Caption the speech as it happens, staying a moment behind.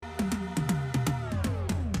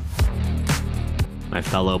My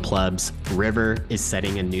fellow plebs, River is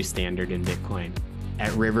setting a new standard in Bitcoin.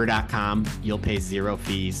 At river.com, you'll pay zero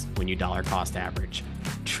fees when you dollar cost average.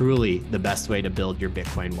 Truly the best way to build your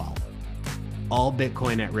Bitcoin wealth. All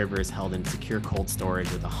Bitcoin at River is held in secure cold storage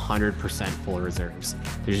with 100% full reserves.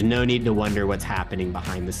 There's no need to wonder what's happening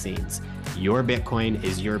behind the scenes. Your Bitcoin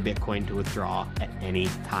is your Bitcoin to withdraw at any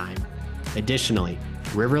time. Additionally,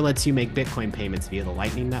 River lets you make Bitcoin payments via the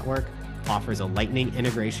Lightning Network, offers a Lightning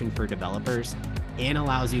integration for developers, and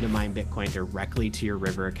allows you to mine Bitcoin directly to your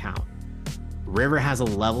River account. River has a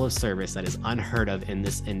level of service that is unheard of in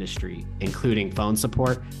this industry, including phone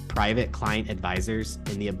support, private client advisors,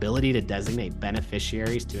 and the ability to designate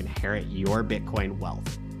beneficiaries to inherit your Bitcoin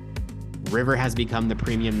wealth. River has become the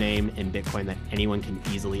premium name in Bitcoin that anyone can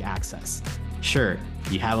easily access. Sure,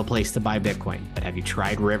 you have a place to buy Bitcoin, but have you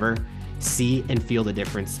tried River? See and feel the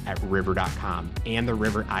difference at river.com and the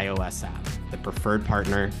River iOS app, the preferred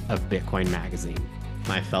partner of Bitcoin Magazine.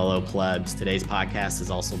 My fellow plebs, today's podcast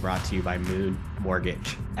is also brought to you by Moon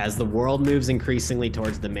Mortgage. As the world moves increasingly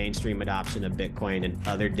towards the mainstream adoption of Bitcoin and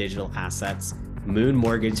other digital assets, Moon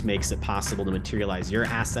Mortgage makes it possible to materialize your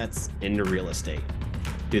assets into real estate.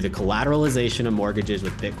 Through the collateralization of mortgages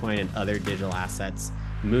with Bitcoin and other digital assets,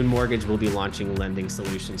 Moon Mortgage will be launching lending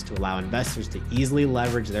solutions to allow investors to easily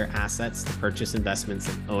leverage their assets to purchase investments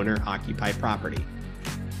in owner-occupied property.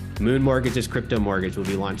 Moon Mortgage's crypto mortgage will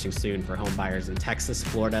be launching soon for home buyers in Texas,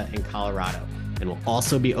 Florida, and Colorado, and will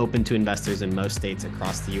also be open to investors in most states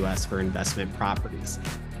across the U.S. for investment properties.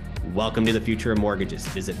 Welcome to the future of mortgages.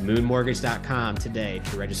 Visit moonmortgage.com today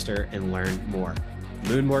to register and learn more.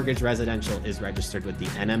 Moon Mortgage Residential is registered with the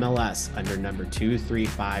NMLS under number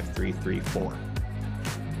 235334.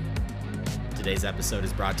 Today's episode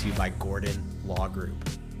is brought to you by Gordon Law Group.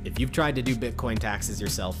 If you've tried to do Bitcoin taxes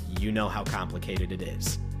yourself, you know how complicated it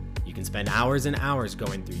is. You can spend hours and hours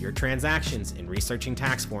going through your transactions and researching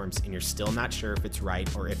tax forms, and you're still not sure if it's right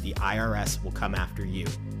or if the IRS will come after you.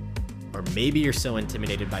 Or maybe you're so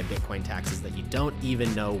intimidated by Bitcoin taxes that you don't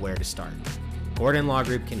even know where to start. Gordon Law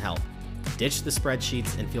Group can help. Ditch the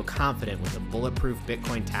spreadsheets and feel confident with a bulletproof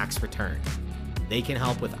Bitcoin tax return. They can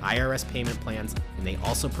help with IRS payment plans, and they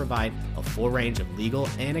also provide a full range of legal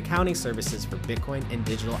and accounting services for Bitcoin and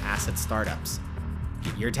digital asset startups.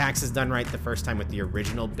 Get your taxes done right the first time with the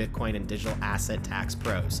original Bitcoin and digital asset tax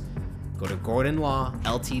pros. Go to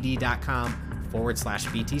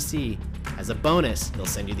gordonlawltd.com/BTC. As a bonus, they'll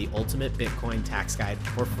send you the ultimate Bitcoin tax guide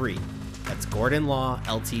for free. That's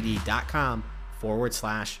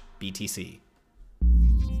gordonlawltd.com/BTC.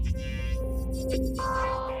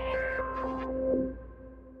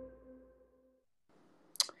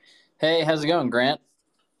 Hey, how's it going, Grant?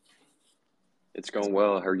 It's going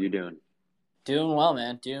well. How are you doing? Doing well,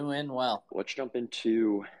 man. Doing well. Let's jump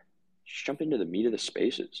into the meat of the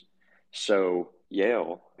spaces. So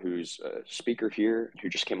Yale, who's a speaker here, who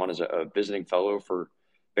just came on as a visiting fellow for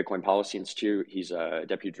Bitcoin Policy Institute. He's a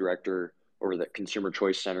deputy director over the Consumer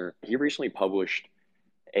Choice Center. He recently published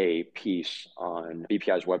a piece on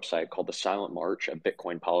BPI's website called "The Silent March of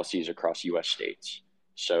Bitcoin Policies Across U.S. States."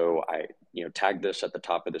 So I, tagged this at the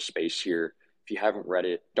top of the space here. If you haven't read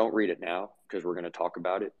it, don't read it now because we're going to talk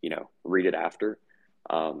about it. Read it after.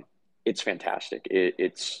 It's fantastic.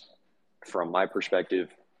 It's from my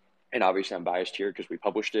perspective, and obviously I'm biased here because we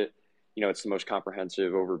published it. It's the most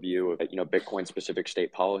comprehensive overview of Bitcoin specific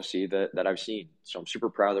state policy that I've seen. So I'm super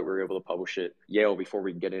proud that we were able to publish it. Yale, before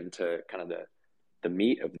we get into kind of the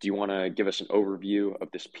meat of, do you want to give us an overview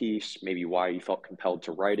of this piece, maybe why you felt compelled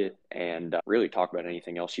to write it, and really talk about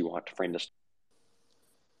anything else you want to frame this?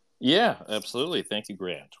 Yeah, absolutely. Thank you,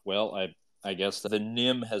 Grant. Well, I guess the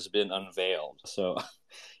NIM has been unveiled. So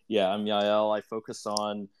yeah, I'm Yael. I focus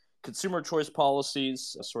on consumer choice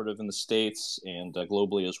policies sort of in the States and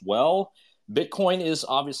globally as well. Bitcoin is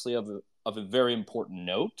obviously of a very important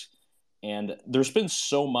note. And there's been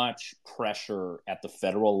so much pressure at the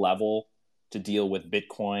federal level to deal with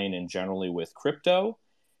Bitcoin and generally with crypto.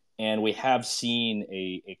 And we have seen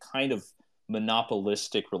a kind of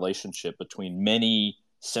monopolistic relationship between many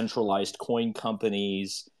centralized coin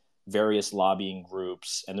companies, various lobbying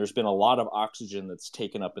groups. And there's been a lot of oxygen that's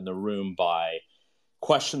taken up in the room by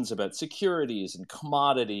questions about securities and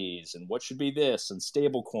commodities and what should be this and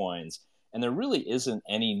stable coins. And there really isn't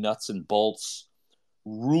any nuts and bolts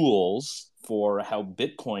rules for how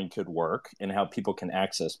Bitcoin could work and how people can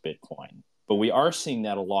access Bitcoin. But we are seeing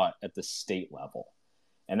that a lot at the state level.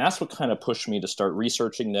 And that's what kind of pushed me to start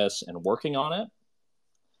researching this and working on it.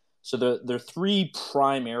 So there are three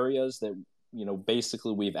prime areas that,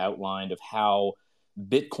 basically we've outlined of how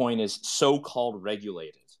Bitcoin is so-called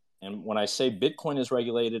regulated. And when I say Bitcoin is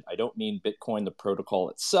regulated, I don't mean Bitcoin, the protocol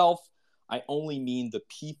itself. I only mean the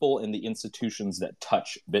people and the institutions that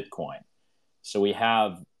touch Bitcoin. So we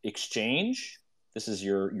have exchange. This is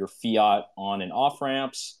your fiat on and off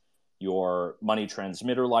ramps, your money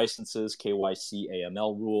transmitter licenses, KYC,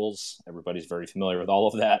 AML rules. Everybody's very familiar with all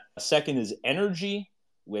of that. Second is energy,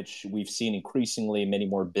 which we've seen increasingly many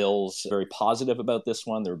more bills very positive about this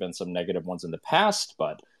one. There have been some negative ones in the past,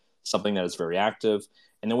 but something that is very active.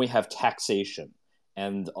 And then we have taxation.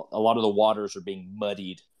 And a lot of the waters are being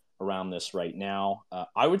muddied around this right now.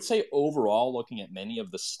 I would say overall, looking at many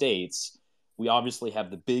of the states, we obviously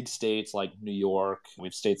have the big states like New York, we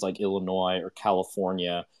have states like Illinois or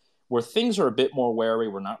California, where things are a bit more wary.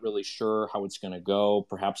 We're not really sure how it's going to go.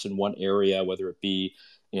 Perhaps in one area, whether it be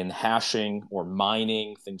in hashing or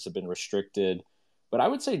mining, things have been restricted. But I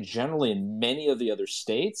would say generally in many of the other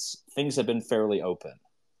states, things have been fairly open.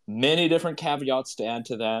 Many different caveats to add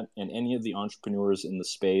to that, and any of the entrepreneurs in the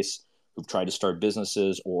space who've tried to start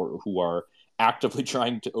businesses or who are actively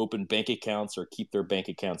trying to open bank accounts or keep their bank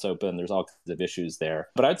accounts open, there's all kinds of issues there.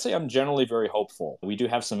 But I'd say I'm generally very hopeful. We do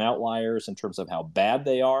have some outliers in terms of how bad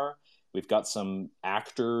they are. We've got some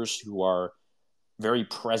actors who are very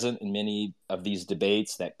present in many of these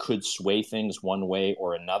debates that could sway things one way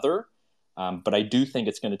or another. But I do think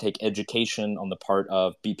it's going to take education on the part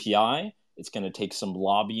of BPI. It's going to take some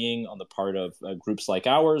lobbying on the part of groups like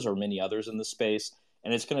ours or many others in the space.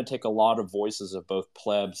 And it's going to take a lot of voices of both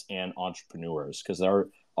plebs and entrepreneurs, because there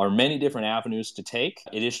are many different avenues to take.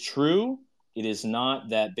 It is true. It is not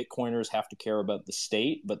that Bitcoiners have to care about the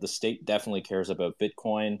state, but the state definitely cares about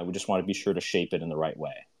Bitcoin. We just want to be sure to shape it in the right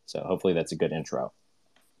way. So hopefully that's a good intro.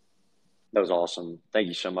 That was awesome. Thank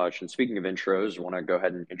you so much. And speaking of intros, I want to go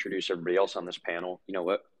ahead and introduce everybody else on this panel. You know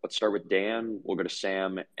what? Let's start with Dan. We'll go to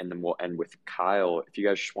Sam, and then we'll end with Kyle. If you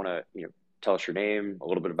guys just want to, tell us your name, a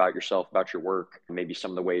little bit about yourself, about your work, and maybe some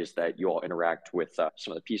of the ways that you all interact with some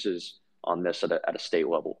of the pieces on this at a state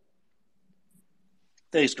level.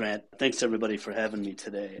 Thanks, Grant. Thanks, everybody, for having me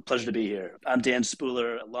today. Pleasure to be here. I'm Dan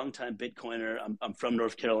Spooler, a longtime Bitcoiner. I'm from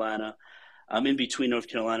North Carolina. I'm in between North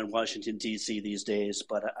Carolina and Washington, D.C. these days,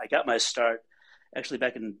 but I got my start actually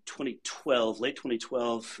back in 2012, late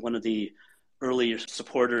 2012, one of the early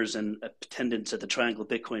supporters and attendants at the Triangle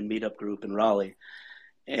Bitcoin Meetup group in Raleigh.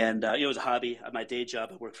 And it was a hobby. My day job,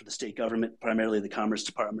 I worked for the state government, primarily the Commerce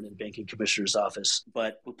Department and Banking Commissioner's Office.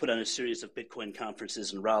 But we put on a series of Bitcoin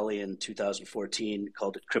conferences in Raleigh in 2014,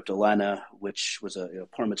 called it Cryptolina, which was a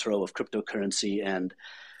portmanteau of cryptocurrency and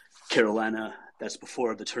Carolina. That's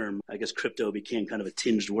before the term, I guess, crypto became kind of a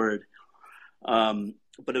tinged word. But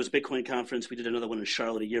it was a Bitcoin conference. We did another one in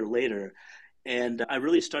Charlotte a year later. And I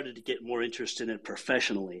really started to get more interested in it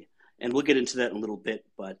professionally. And we'll get into that in a little bit,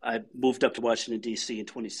 but I moved up to Washington, D.C. in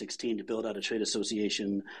 2016 to build out a trade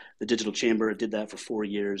association, the Digital Chamber. I did that for 4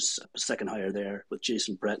 years, second hire there with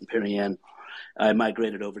Jason Brett and Perry Ann. I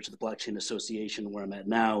migrated over to the Blockchain Association, where I'm at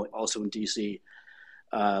now, also in D.C.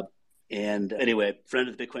 And anyway, friend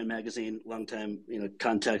of the Bitcoin Magazine, longtime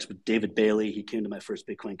contacts with David Bailey. He came to my first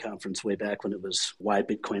Bitcoin conference way back when it was Why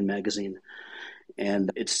Bitcoin Magazine.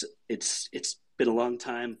 And it's been a long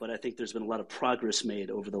time, but I think there's been a lot of progress made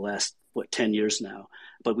over the last 10 years now,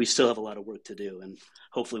 but we still have a lot of work to do, and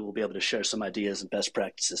hopefully we'll be able to share some ideas and best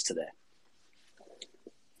practices today.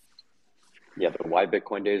 Yeah, the Why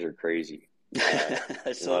Bitcoin days are crazy.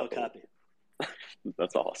 I still have a copy.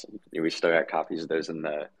 That's awesome. We still got copies of those in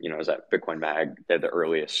the, as that Bitcoin Mag, they're the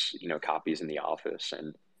earliest, copies in the office.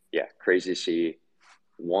 And yeah, crazy to see,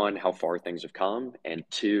 one, how far things have come, and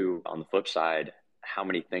two, on the flip side, how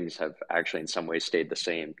many things have actually in some ways stayed the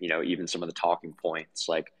same. Even some of the talking points,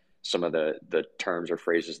 like some of the terms or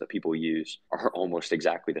phrases that people use are almost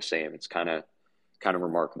exactly the same. It's kind of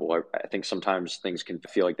remarkable. I think sometimes things can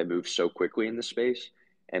feel like they move so quickly in the space.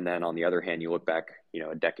 And then on the other hand, you look back,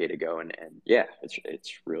 a decade ago and yeah,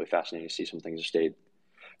 it's really fascinating to see some things have stayed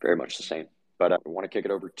very much the same. But I want to kick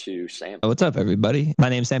it over to Sam. What's up, everybody? My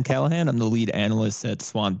name's Sam Callahan. I'm the lead analyst at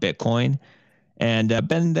Swan Bitcoin. And I've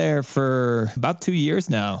been there for about 2 years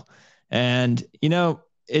now. And,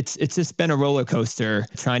 it's just been a roller coaster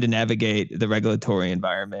trying to navigate the regulatory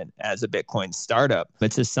environment as a Bitcoin startup.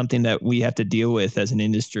 It's just something that we have to deal with as an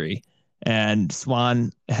industry. And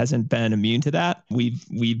Swan hasn't been immune to that.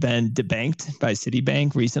 We've been debanked by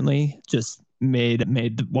Citibank recently, just made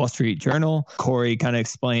the Wall Street Journal. Corey kind of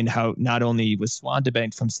explained how not only was Swan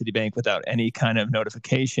debanked from Citibank without any kind of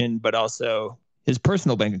notification, but also his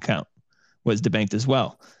personal bank account was debanked as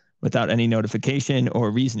well without any notification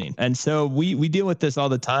or reasoning. And so we deal with this all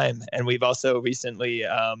the time. And we've also recently,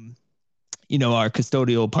 our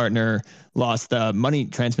custodial partner lost a money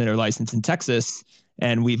transmitter license in Texas.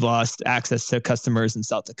 And we've lost access to customers in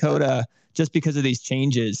South Dakota just because of these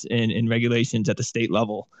changes in regulations at the state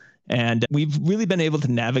level. And we've really been able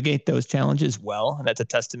to navigate those challenges well. And that's a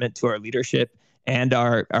testament to our leadership and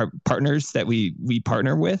our partners that we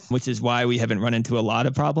partner with, which is why we haven't run into a lot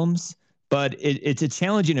of problems. But it's a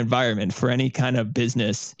challenging environment for any kind of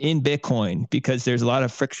business in Bitcoin because there's a lot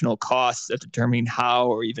of frictional costs of determining how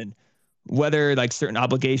or even whether like certain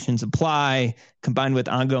obligations apply, combined with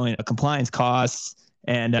ongoing compliance costs.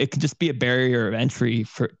 And it can just be a barrier of entry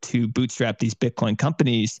to bootstrap these Bitcoin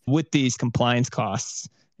companies with these compliance costs.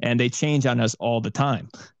 And they change on us all the time.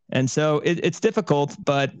 And so it's difficult,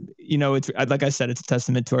 but it's like I said, it's a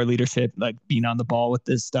testament to our leadership, like being on the ball with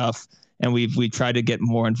this stuff. And we tried to get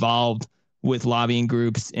more involved with lobbying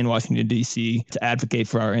groups in Washington, D.C. to advocate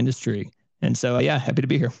for our industry. And so, happy to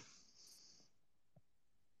be here.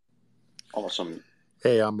 Awesome.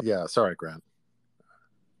 Hey, sorry, Grant.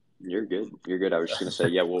 You're good. You're good. I was just going to say,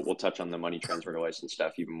 we'll touch on the money transfer license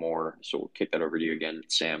stuff even more. So we'll kick that over to you again,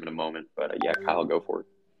 Sam, in a moment. But Kyle, go for it.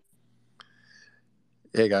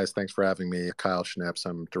 Hey guys, thanks for having me. Kyle Schneps,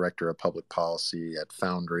 I'm Director of Public Policy at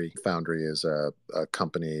Foundry. Foundry is a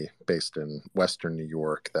company based in Western New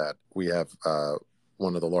York that we have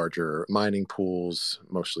one of the larger mining pools,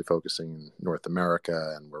 mostly focusing in North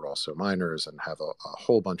America, and we're also miners and have a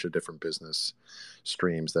whole bunch of different business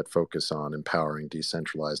streams that focus on empowering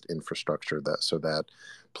decentralized infrastructure so that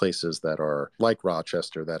places that are like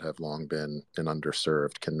Rochester that have long been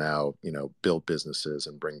underserved can now, build businesses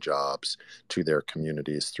and bring jobs to their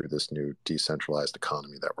communities through this new decentralized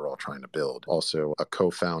economy that we're all trying to build. Also a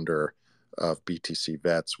co-founder of BTC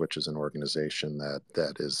Vets, which is an organization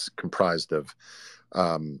that is comprised of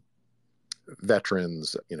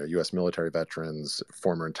veterans, U.S. military veterans,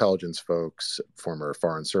 former intelligence folks, former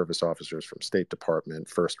foreign service officers from State Department,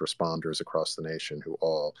 first responders across the nation who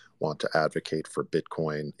all want to advocate for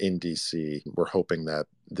Bitcoin in D.C. We're hoping that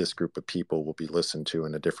this group of people will be listened to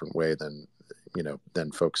in a different way than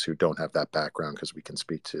folks who don't have that background, because we can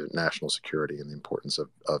speak to national security and the importance of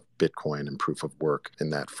Bitcoin and proof of work in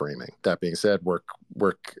that framing. That being said,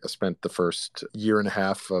 I spent the first year and a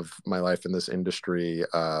half of my life in this industry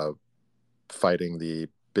fighting the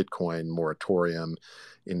Bitcoin moratorium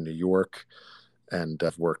in New York, and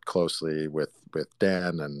I've worked closely with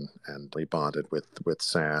Dan and bonded with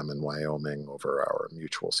Sam in Wyoming over our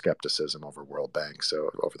mutual skepticism over the World Bank.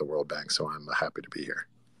 So I'm happy to be here.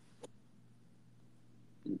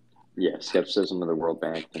 Yeah, skepticism of the World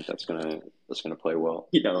Bank. I think that's gonna play well,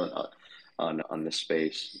 on this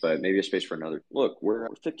space, but maybe a space for another. Look, we're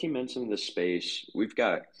 15 minutes into this space. We've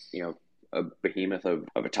got a behemoth of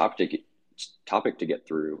a topic to get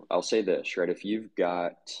through. I'll say this, right? If you've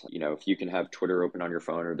got, if you can have Twitter open on your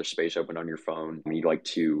phone or the space open on your phone, and you'd like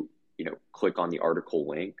to, click on the article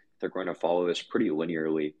link, they're going to follow this pretty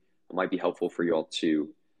linearly. It might be helpful for you all to,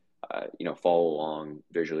 follow along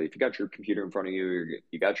visually. If you got your computer in front of you, or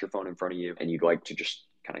you got your phone in front of you, and you'd like to just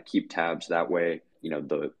kind of keep tabs that way,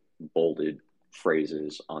 the bolded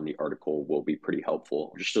phrases on the article will be pretty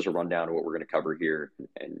helpful. Just as a rundown of what we're going to cover here,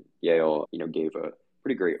 and Yael, gave a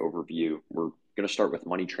pretty great overview. We're going to start with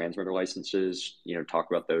money transmitter licenses, talk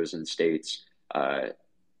about those in states.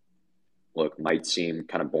 Look, might seem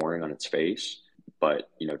kind of boring on its face, but,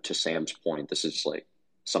 to Sam's point, this is like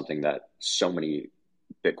something that so many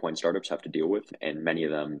Bitcoin startups have to deal with, and many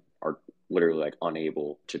of them are literally like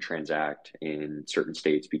unable to transact in certain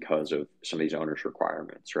states because of some of these owners'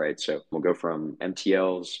 requirements, right? So we'll go from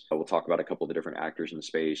MTLs, we'll talk about a couple of the different actors in the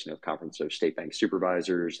space, the Conference of State Bank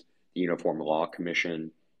Supervisors, the Uniform Law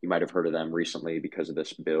Commission. You might have heard of them recently because of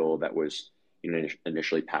this bill that was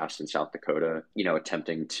initially passed in South Dakota,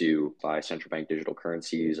 attempting to buy central bank digital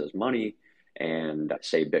currencies as money and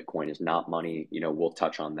say Bitcoin is not money. We'll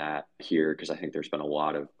touch on that here because I think there's been a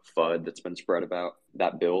lot of FUD that's been spread about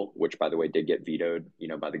that bill, which, by the way, did get vetoed,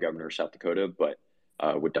 by the governor of South Dakota, but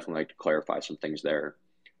would definitely like to clarify some things there.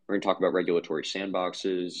 We're going to talk about regulatory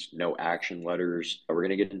sandboxes, no action letters. We're going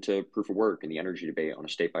to get into proof of work and the energy debate on a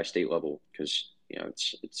state-by-state level because,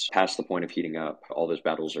 it's past the point of heating up. All those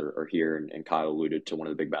battles are here, and Kyle alluded to one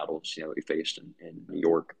of the big battles, we faced in New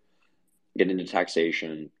York. Get into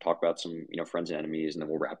taxation, talk about some, friends and enemies, and then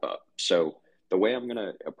we'll wrap up. So the way I'm going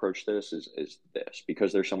to approach this is this.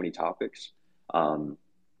 Because there's so many topics, I'm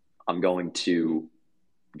going to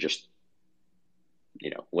just,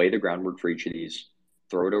 lay the groundwork for each of these,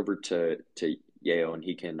 throw it over to Yael, and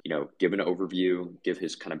he can, give an overview, give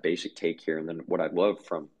his kind of basic take here. And then what I'd love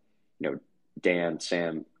from, Dan,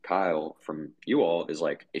 Sam, Kyle, from you all is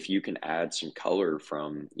like, if you can add some color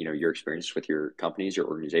from, your experience with your companies, your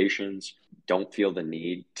organizations. Don't feel the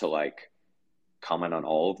need to comment on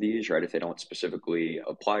all of these, right? If they don't specifically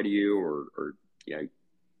apply to you, or you know,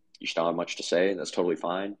 you still have much to say, that's totally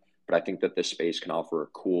fine. But I think that this space can offer a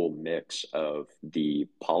cool mix of the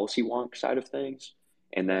policy wonk side of things,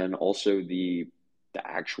 and then also the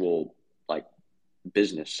actual like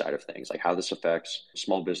business side of things, like how this affects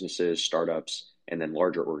small businesses, startups, and then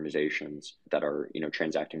larger organizations that are, you know,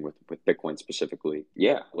 transacting with Bitcoin specifically.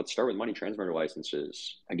 Yeah, let's start with money transmitter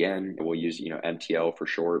licenses. Again, we'll use, you know, MTL for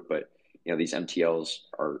short, but you know, these MTLs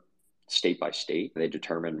are state by state. They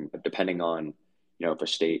determine, depending on, you know, if a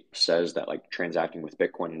state says that like transacting with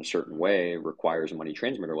Bitcoin in a certain way requires a money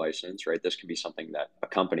transmitter license, right? This could be something that a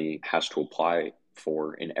company has to apply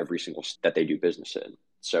for in every single state that they do business in.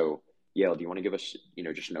 So, Yale, do you want to give us, you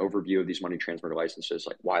know, just an overview of these money transmitter licenses,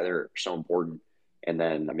 like why they're so important? And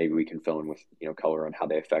then maybe we can fill in with, you know, color on how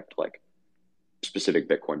they affect like specific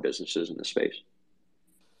Bitcoin businesses in the space.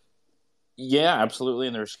 Yeah, absolutely.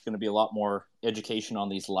 And there's going to be a lot more education on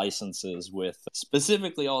these licenses with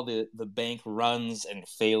specifically all the bank runs and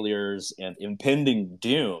failures and impending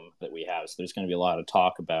doom that we have. So there's going to be a lot of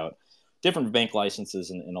talk about different bank licenses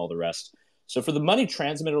and all the rest. So for the money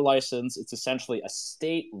transmitter license, it's essentially a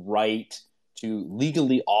state right to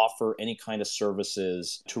legally offer any kind of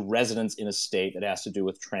services to residents in a state that has to do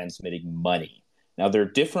with transmitting money. Now, there are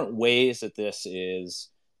different ways that this is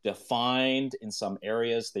defined in some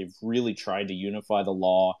areas. They've really tried to unify the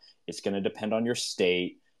law. It's going to depend on your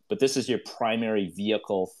state, but this is your primary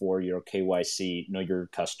vehicle for your KYC, know your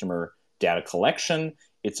customer data collection.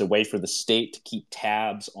 It's a way for the state to keep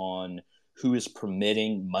tabs on who is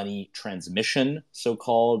permitting money transmission,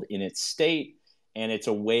 so-called, in its state. And it's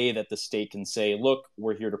a way that the state can say, look,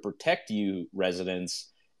 we're here to protect you, residents,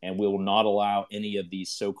 and we will not allow any of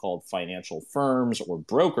these so-called financial firms or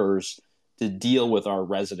brokers to deal with our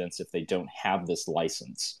residents if they don't have this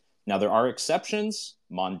license. Now, there are exceptions.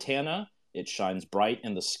 Montana, it shines bright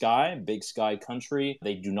in the sky, big sky country.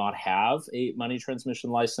 They do not have a money transmission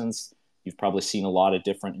license. You've probably seen a lot of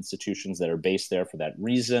different institutions that are based there for that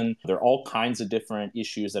reason. There are all kinds of different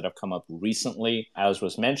issues that have come up recently. As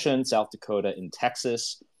was mentioned, South Dakota and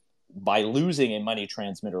Texas, by losing a money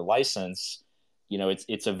transmitter license, you know,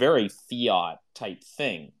 it's a very fiat type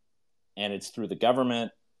thing, and it's through the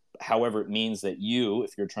government. However, it means that you,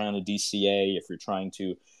 if you're trying to DCA, if you're trying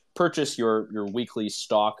to purchase your weekly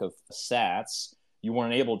stock of sats, you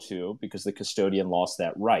weren't able to because the custodian lost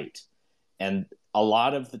that right. And a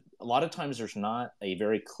lot of times there's not a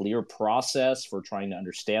very clear process for trying to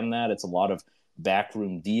understand that. It's a lot of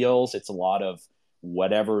backroom deals. It's a lot of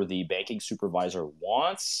whatever the banking supervisor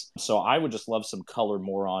wants. So I would just love some color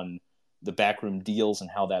more on the backroom deals and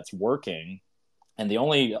how that's working. And the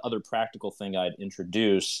only other practical thing I'd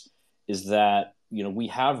introduce is that, you know, we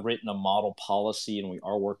have written a model policy and we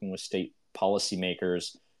are working with state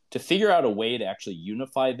policymakers to figure out a way to actually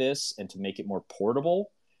unify this and to make it more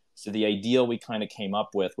portable. So the idea we kind of came up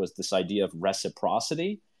with was this idea of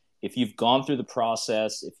reciprocity. If you've gone through the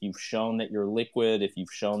process, if you've shown that you're liquid, if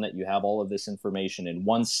you've shown that you have all of this information in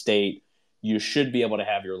one state, you should be able to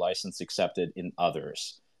have your license accepted in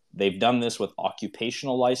others. They've done this with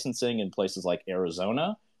occupational licensing in places like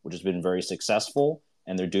Arizona, which has been very successful,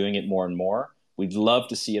 and they're doing it more and more. We'd love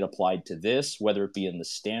to see it applied to this, whether it be in the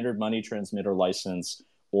standard money transmitter license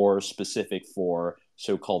or specific for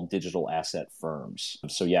so-called digital asset firms.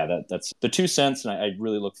 So yeah, that's the 2 cents, and I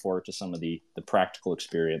really look forward to some of the practical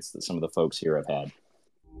experience that some of the folks here have had.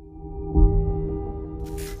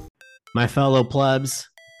 My fellow plebs,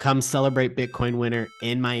 come celebrate Bitcoin Winter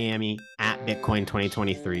in Miami at Bitcoin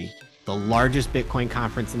 2023. The largest Bitcoin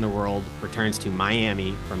conference in the world returns to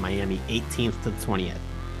Miami from Miami 18th to the 20th.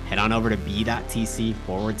 Head on over to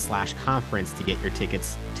b.tc/conference to get your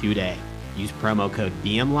tickets today. Use promo code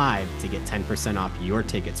BMLive to get 10% off your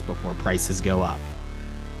tickets before prices go up.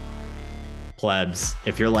 Plebs,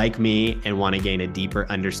 if you're like me and want to gain a deeper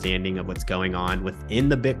understanding of what's going on within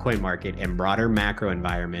the Bitcoin market and broader macro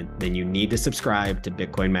environment, then you need to subscribe to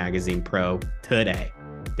Bitcoin Magazine Pro today.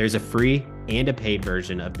 There's a free and a paid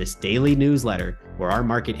version of this daily newsletter where our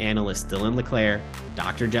market analysts Dylan LeClaire,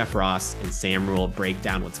 Dr. Jeff Ross, and Sam Rule break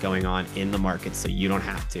down what's going on in the market so you don't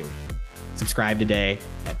have to. Subscribe today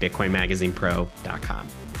at bitcoinmagazinepro.com.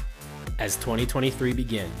 As 2023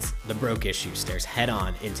 begins, the Broke Issue stares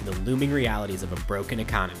head-on into the looming realities of a broken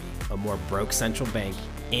economy, a more broke central bank,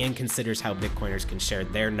 and considers how Bitcoiners can share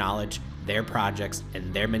their knowledge, their projects,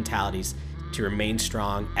 and their mentalities to remain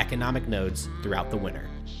strong economic nodes throughout the winter.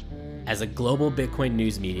 As a global Bitcoin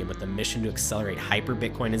news medium with a mission to accelerate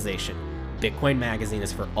hyper-Bitcoinization, Bitcoin Magazine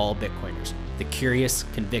is for all Bitcoiners, the curious,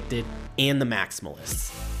 convicted, and the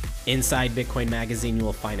maximalists. Inside Bitcoin Magazine, you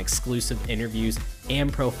will find exclusive interviews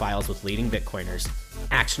and profiles with leading Bitcoiners,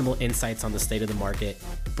 actionable insights on the state of the market,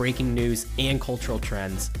 breaking news and cultural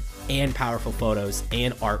trends, and powerful photos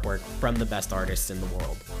and artwork from the best artists in the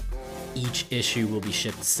world. Each issue will be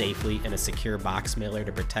shipped safely in a secure box mailer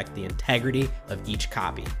to protect the integrity of each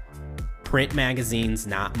copy. Print magazines,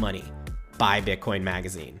 not money. Buy Bitcoin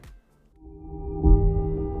Magazine.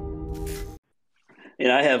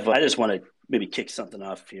 And I just want to maybe kick something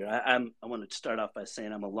off here. I want to start off by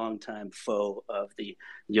saying I'm a longtime foe of the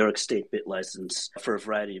New York State BitLicense for a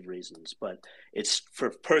variety of reasons. But it's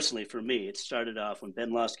personally for me, it started off when Ben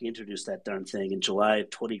Losky introduced that darn thing in July of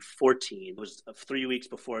 2014. It was 3 weeks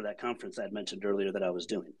before that conference I'd mentioned earlier that I was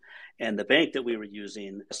doing. And the bank that we were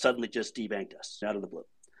using suddenly just debanked us out of the blue.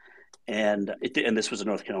 And this was a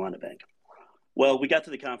North Carolina bank. Well, we got to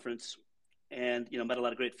the conference and, met a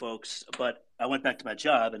lot of great folks, but I went back to my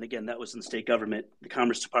job. And again, that was in the state government, the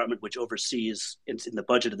Commerce Department, which oversees in the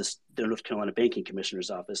budget of the North Carolina Banking Commissioner's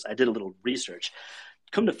Office. I did a little research.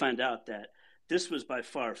 Come to find out that this was by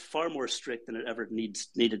far more strict than it ever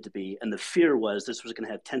needed to be. And the fear was this was going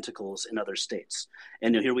to have tentacles in other states.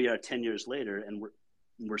 And here we are 10 years later, and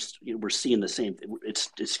we're seeing the same.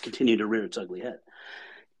 It's continuing to rear its ugly head.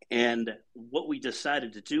 And what we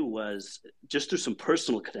decided to do was, just through some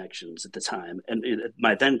personal connections at the time, and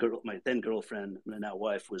my then girlfriend, my now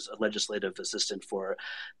wife, was a legislative assistant for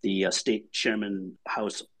the state chairman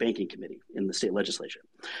House Banking Committee in the state legislature.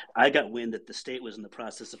 I got wind that the state was in the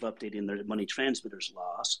process of updating their money transmitters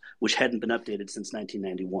laws, which hadn't been updated since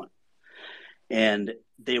 1991. And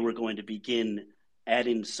they were going to begin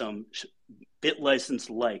adding some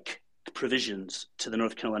BitLicense-like provisions to the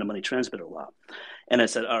North Carolina money transmitter law. And I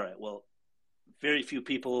said, all right, well, very few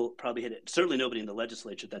people probably had it. Certainly nobody in the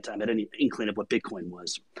legislature at that time had any inkling of what Bitcoin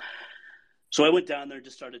was. So I went down there and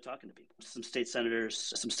just started talking to people, some state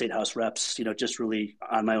senators, some state house reps, just really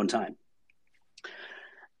on my own time.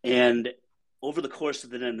 And over the course of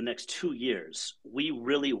the next 2 years, we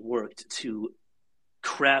really worked to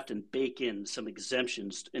craft and bake in some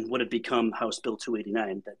exemptions in what had become House Bill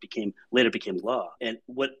 289 that later became law. And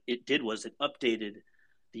what it did was it updated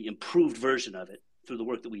the improved version of it through the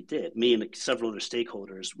work that we did. Me and several other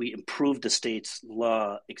stakeholders, we improved the state's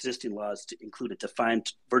existing laws to include a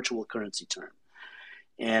defined virtual currency term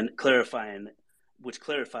and clarified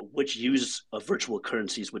which use of virtual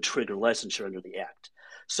currencies would trigger licensure under the Act.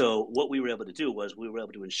 So what we were able to do was we were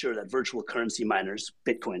able to ensure that virtual currency miners,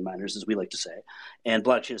 Bitcoin miners, as we like to say, and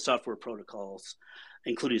blockchain software protocols,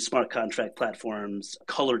 including smart contract platforms,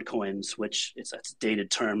 colored coins, that's a dated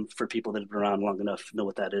term for people that have been around long enough to know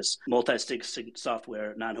what that is, multi-sig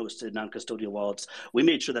software, non-hosted, non-custodial wallets. We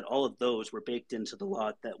made sure that all of those were baked into the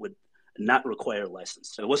law that would not require a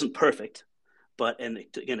license. So it wasn't perfect,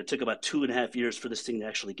 it took about 2.5 years for this thing to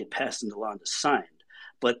actually get passed into law and signed.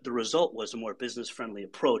 But the result was a more business-friendly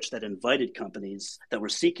approach that invited companies that were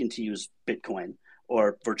seeking to use Bitcoin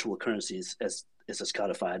or virtual currencies as it's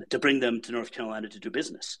codified, to bring them to North Carolina to do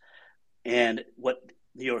business. And what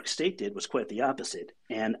New York State did was quite the opposite.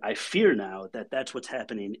 And I fear now that that's what's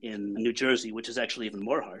happening in New Jersey, which is actually even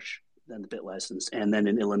more harsh than the BitLicense, and then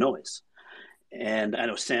in Illinois. And I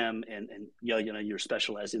know Sam and you're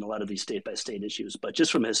specializing in a lot of these state-by-state issues, but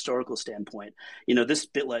just from a historical standpoint, this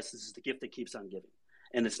BitLicense is the gift that keeps on giving.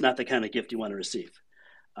 And it's not the kind of gift you want to receive.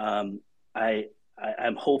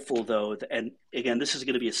 I'm hopeful, though, and again, this is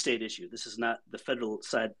going to be a state issue. This is not the federal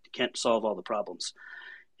side can't solve all the problems.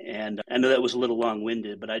 And I know that was a little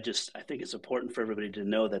long-winded, but I think it's important for everybody to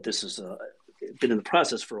know that this has been in the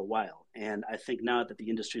process for a while. And I think now that the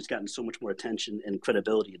industry has gotten so much more attention and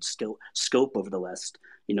credibility and scope over the last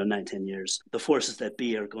 9-10 years, the forces that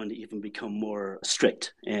be are going to even become more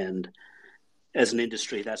strict. And as an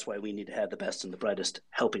industry, that's why we need to have the best and the brightest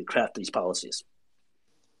helping craft these policies.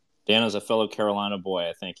 Dan, as a fellow Carolina boy,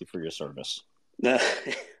 I thank you for your service. No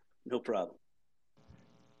problem.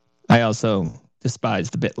 I also despise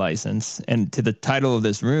the BitLicense. And to the title of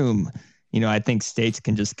this room, I think states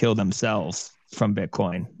can just kill themselves from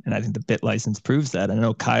Bitcoin. And I think the BitLicense proves that. I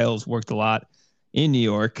know Kyle's worked a lot in New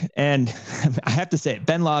York. And I have to say,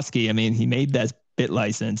 Ben Losky, he made that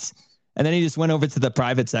BitLicense. And then he just went over to the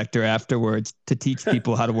private sector afterwards to teach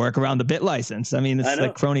people how to work around the BitLicense. It's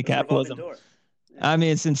like crony capitalism.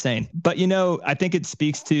 It's insane. But, I think it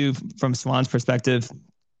speaks to, from Swan's perspective,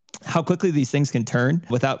 how quickly these things can turn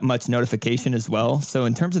without much notification as well. So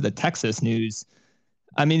in terms of the Texas news,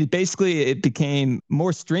 basically it became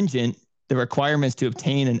more stringent, the requirements to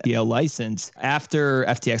obtain an EL license after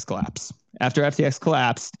FTX collapsed. After FTX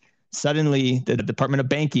collapsed, suddenly the Department of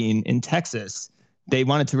Banking in Texas, they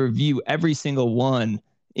wanted to review every single one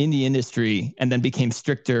in the industry and then became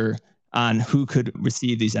stricter on who could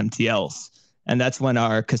receive these MTLs. And that's when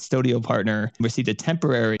our custodial partner received a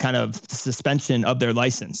temporary kind of suspension of their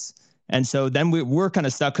license. And so then we're kind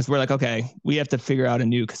of stuck because we're like, okay, we have to figure out a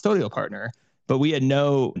new custodial partner. But we had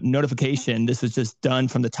no notification. This was just done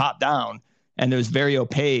from the top down. And it was very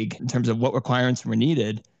opaque in terms of what requirements were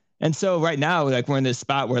needed. And so right now, like we're in this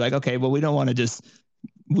spot where like, okay, well, we don't want to just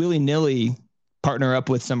willy-nilly partner up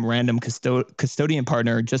with some random custodian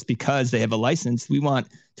partner just because they have a license. We want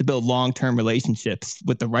to build long-term relationships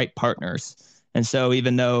with the right partners. And so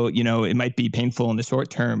even though, it might be painful in the short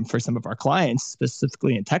term for some of our clients,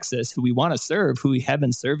 specifically in Texas, who we want to serve, who we have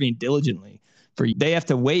been serving diligently, they have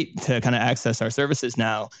to wait to kind of access our services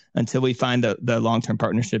now until we find the long-term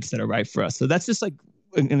partnerships that are right for us. So that's just like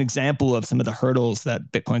an example of some of the hurdles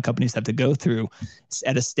that Bitcoin companies have to go through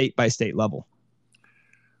at a state-by-state level.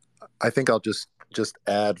 I think I'll just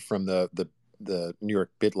add from the New York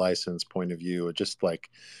BitLicense point of view, just like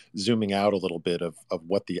zooming out a little bit of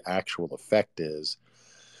what the actual effect is,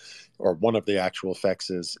 or one of the actual effects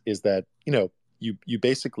is that, you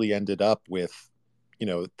basically ended up with,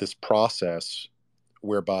 this process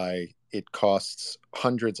whereby it costs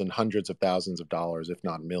hundreds and hundreds of thousands of dollars, if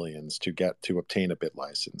not millions, to obtain a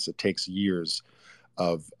BitLicense. It takes years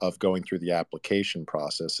of going through the application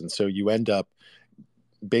process. And so you end up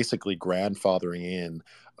basically grandfathering in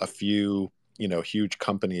a few, huge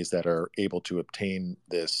companies that are able to obtain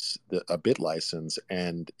a BitLicense,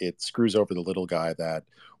 and it screws over the little guy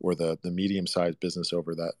or the medium-sized business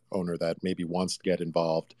owner that maybe wants to get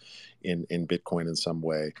involved in Bitcoin in some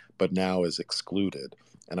way, but now is excluded.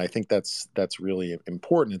 And I think that's really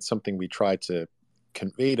important. It's something we try to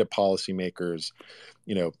convey to policymakers,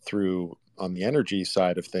 through on the energy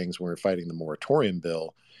side of things when we're fighting the moratorium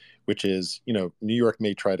bill, which is, New York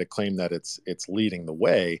may try to claim that it's leading the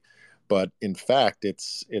way, but in fact,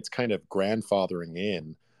 it's kind of grandfathering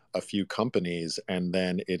in a few companies, and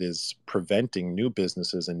then it is preventing new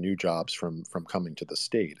businesses and new jobs from coming to the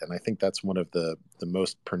state. And I think that's one of the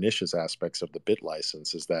most pernicious aspects of the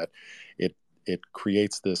BitLicense, is that it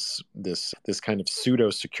creates this kind of pseudo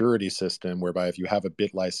security system whereby if you have a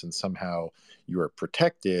BitLicense, somehow you are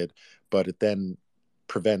protected, but it then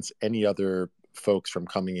prevents any other folks from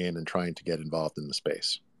coming in and trying to get involved in the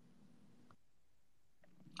space.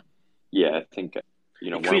 Yeah, I think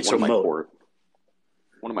one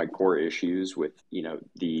of my core issues with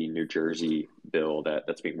the New Jersey bill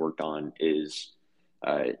that's being worked on is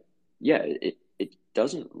it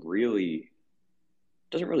doesn't really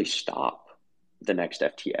stop the next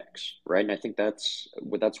FTX, right? And I think that's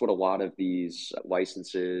what a lot of these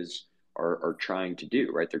licenses are trying to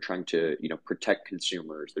do, right? They're trying to, protect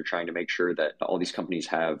consumers. They're trying to make sure that all these companies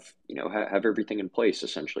have everything in place,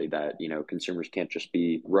 essentially, that, consumers can't just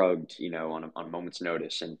be rugged, on a moment's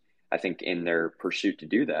notice. And I think in their pursuit to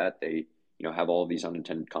do that, they, have all of these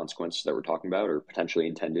unintended consequences that we're talking about, or potentially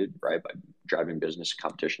intended, right, by driving business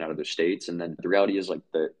competition out of their states. And then the reality is, like,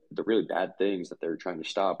 the really bad things that they're trying to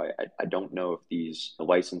stop, I don't know if these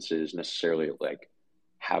licenses necessarily, like,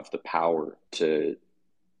 have the power to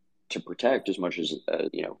protect as much as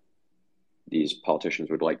these politicians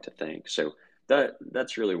would like to think. So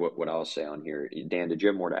that's really what I'll say on here. Dan, did you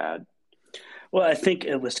have more to add? Well, I think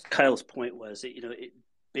it was Kyle's point was that,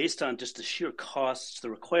 based on just the sheer costs, the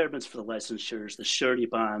requirements for the licensures, the surety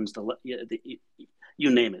bonds, you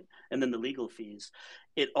name it, and then the legal fees,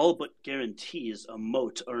 it all but guarantees a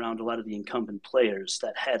moat around a lot of the incumbent players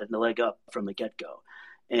that had a leg up from the get-go.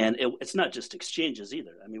 And it's not just exchanges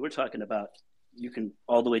either. I mean, we're talking about, you can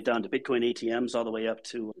all the way down to Bitcoin ATMs, all the way up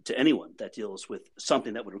to anyone that deals with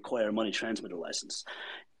something that would require a money transmitter license.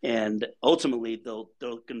 And ultimately,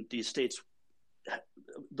 these states,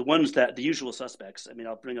 the usual suspects, I mean,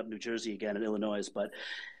 I'll bring up New Jersey again and Illinois, but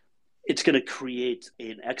it's going to create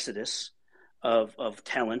an exodus of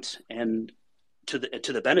talent, and to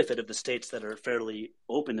the benefit of the states that are fairly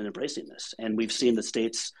open and embracing this. And we've seen the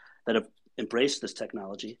states that have embrace this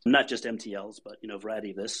technology, not just MTLs, but a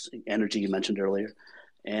variety of this energy you mentioned earlier,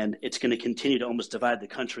 and it's going to continue to almost divide the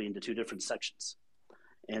country into two different sections.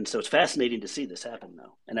 And so it's fascinating to see this happen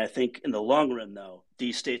now. And I think in the long run, though,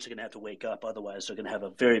 these states are going to have to wake up. Otherwise, they're going to have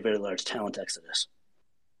a very, very large talent exodus.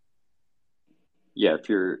 Yeah, if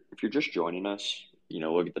you're just joining us,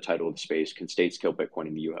 look at the title of the space: Can States Kill Bitcoin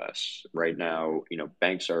in the U.S.? Right now,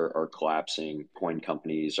 banks are collapsing. Coin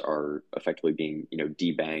companies are effectively being,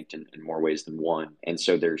 debanked in more ways than one. And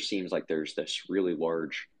so there seems like there's this really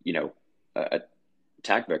large,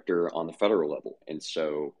 attack vector on the federal level. And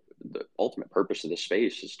so the ultimate purpose of this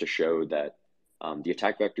space is to show that the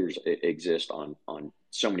attack vectors exist on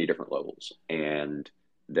so many different levels, and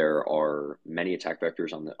there are many attack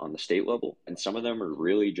vectors on the state level, and some of them are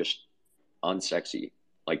really just unsexy,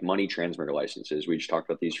 like money transmitter licenses. We just talked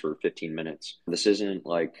about these for 15 minutes. This isn't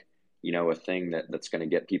like, a thing that's going to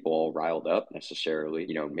get people all riled up necessarily.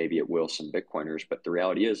 Maybe it will some Bitcoiners, but the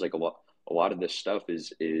reality is like a lot of this stuff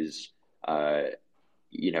is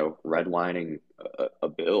redlining a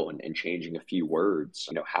bill and changing a few words,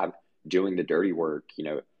 doing the dirty work,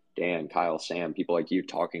 Dan, Kyle, Sam, people like you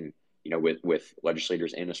talking, with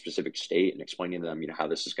legislators in a specific state and explaining to them, how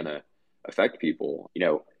this is going to affect people.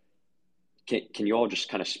 Can you all just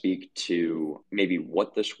kind of speak to maybe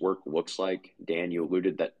what this work looks like? Dan, you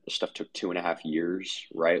alluded that the stuff took 2.5 years,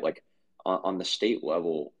 right? Like on the state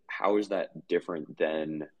level, how is that different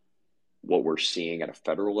than what we're seeing at a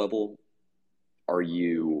federal level? Are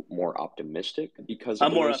you more optimistic because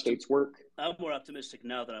of the way states work? I'm more optimistic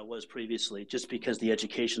now than I was previously, just because the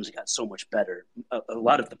education's got so much better. A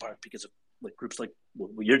lot of the part because of like groups like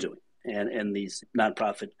what you're doing and these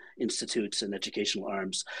nonprofit institutes and educational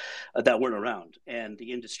arms that weren't around. And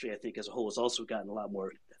the industry, I think, as a whole has also gotten a lot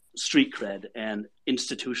more street cred and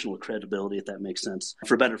institutional credibility, if that makes sense,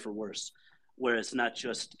 for better or for worse. Where it's not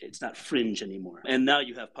fringe anymore. And now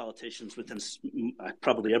you have politicians within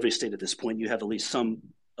probably every state at this point. You have at least some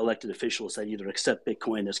elected officials that either accept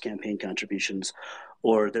Bitcoin as campaign contributions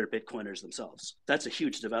or they're Bitcoiners themselves. That's a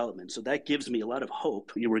huge development. So that gives me a lot of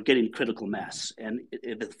hope. We're getting critical mass. And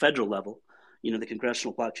at the federal level, the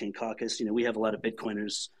Congressional Blockchain Caucus, we have a lot of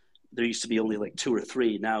Bitcoiners. There used to be only like 2 or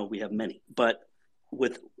 3. Now we have many. But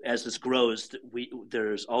as this grows,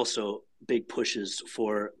 there's also big pushes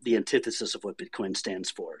for the antithesis of what Bitcoin stands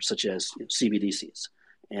for, such as CBDCs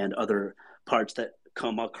and other parts that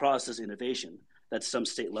come across as innovation that some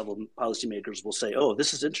state level policymakers will say, oh,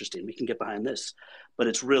 this is interesting, we can get behind this. But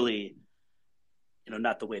it's really,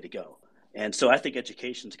 not the way to go. And so I think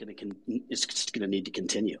education is going to need to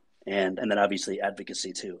continue. And then obviously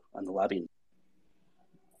advocacy too on the lobbying.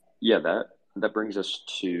 Yeah, that brings us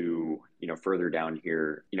to, further down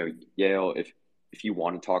here, Yale, if you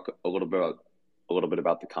want to talk a little bit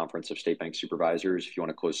about the Conference of State Bank Supervisors, if you want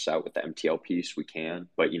to close us out with the MTL piece, we can.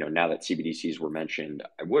 But, now that CBDCs were mentioned,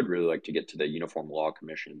 I would really like to get to the Uniform Law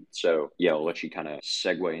Commission. So, yeah, I'll let you kind of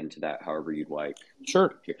segue into that however you'd like.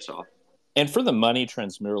 Sure. Kick us off. And for the money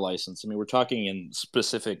transmitter license, we're talking in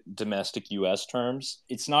specific domestic U.S. terms.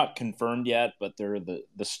 It's not confirmed yet, but they're the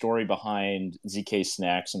story behind ZK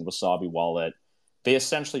Snacks and Wasabi Wallet. They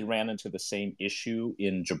essentially ran into the same issue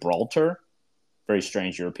in Gibraltar, very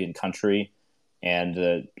strange European country, and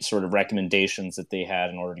the sort of recommendations that they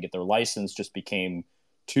had in order to get their license just became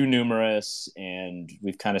too numerous, and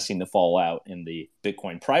we've kind of seen the fallout in the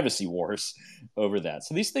Bitcoin privacy wars over that.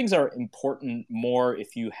 So these things are important more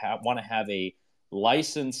if you want to have a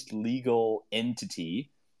licensed legal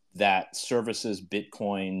entity that services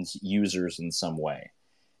Bitcoin's users in some way.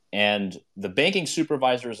 And the banking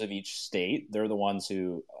supervisors of each state, they're the ones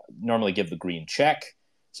who normally give the green check.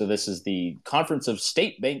 So this is the Conference of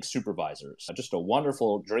State Bank Supervisors, just a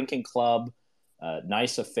wonderful drinking club,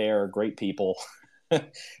 nice affair, great people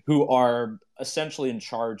who are essentially in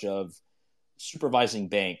charge of supervising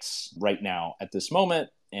banks right now at this moment.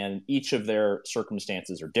 And each of their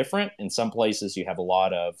circumstances are different. In some places, you have a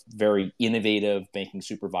lot of very innovative banking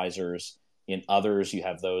supervisors. In others, you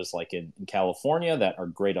have those like in California that are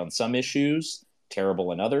great on some issues,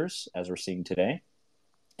 terrible in others, as we're seeing today.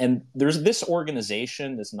 And there's this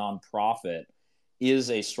organization, this nonprofit, is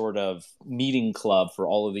a sort of meeting club for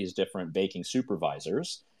all of these different banking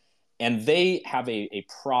supervisors. And they have a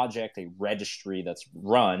project, a registry that's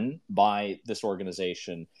run by this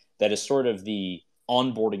organization that is sort of the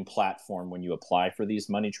onboarding platform when you apply for these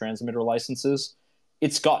money transmitter licenses.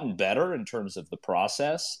 It's gotten better in terms of the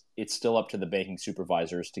process. It's still up to the banking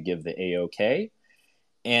supervisors to give the A-OK.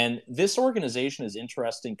 And this organization is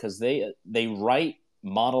interesting because they write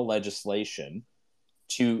model legislation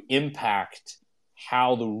to impact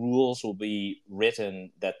how the rules will be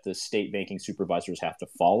written that the state banking supervisors have to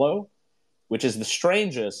follow, which is the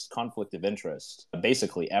strangest conflict of interest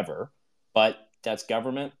basically ever. But that's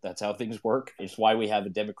government. That's how things work. It's why we have a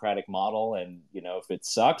democratic model. And, if it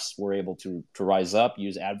sucks, we're able to rise up,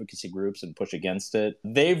 use advocacy groups and push against it.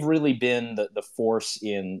 They've really been the force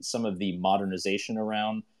in some of the modernization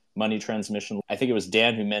around money transmission. I think it was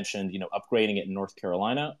Dan who mentioned, upgrading it in North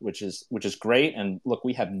Carolina, which is great. And look,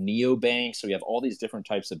 we have neobanks. So we have all these different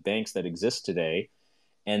types of banks that exist today.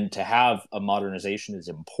 And to have a modernization is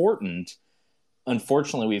important.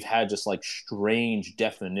 Unfortunately, we've had just like strange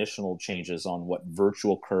definitional changes on what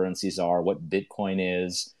virtual currencies are, what Bitcoin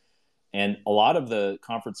is. And a lot of the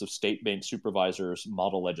Conference of State Bank Supervisors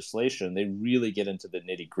model legislation, they really get into the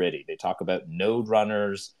nitty gritty. They talk about node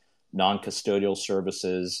runners, non-custodial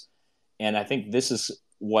services. And I think this is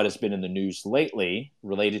what has been in the news lately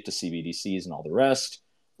related to CBDCs and all the rest,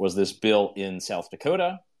 was this bill in South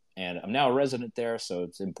Dakota. And I'm now a resident there, so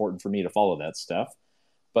it's important for me to follow that stuff.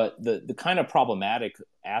 But the kind of problematic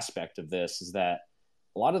aspect of this is that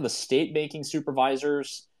a lot of the state banking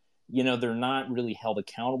supervisors, they're not really held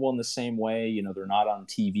accountable in the same way. They're not on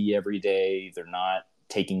TV every day. They're not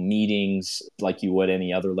taking meetings like you would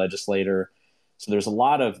any other legislator. So there's a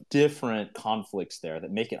lot of different conflicts there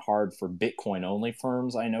that make it hard for Bitcoin-only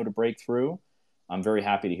firms, I know, to break through. I'm very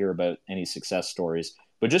happy to hear about any success stories.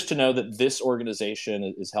 But just to know that this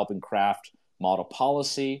organization is helping craft model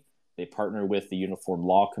policy. They partner with the Uniform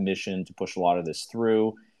Law Commission to push a lot of this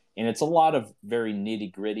through. And it's a lot of very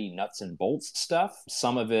nitty-gritty nuts and bolts stuff.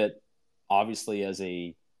 Some of it, obviously, as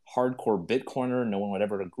a hardcore Bitcoiner, no one would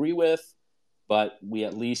ever agree with. But we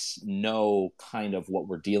at least know kind of what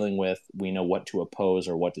we're dealing with. We know what to oppose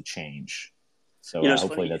or what to change. So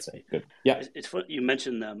hopefully that's a good. Yeah, it's funny you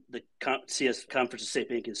mentioned the Conference of State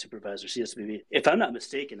Banking Supervisor, CSBB. If I'm not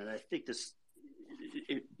mistaken, and I think this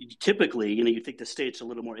typically, you think the state's a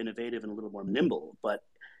little more innovative and a little more nimble, but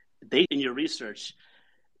they, in your research,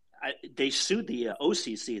 they sued the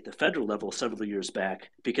OCC at the federal level several years back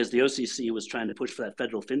because the OCC was trying to push for that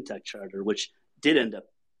federal fintech charter, which did end up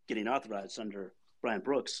getting authorized under Brian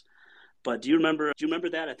Brooks. But do you remember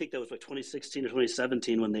that? I think that was 2016 or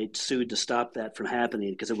 2017 when they sued to stop that from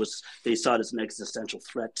happening because they saw it as an existential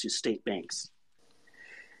threat to state banks.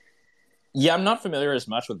 Yeah, I'm not familiar as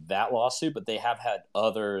much with that lawsuit, but they have had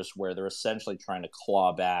others where they're essentially trying to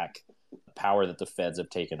claw back the power that the feds have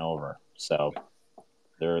taken over. So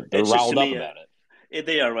they're riled up about it.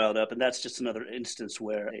 They are riled up, and that's just another instance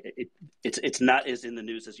where it's not as in the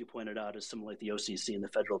news as you pointed out as some like the OCC and the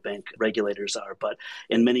federal bank regulators are. But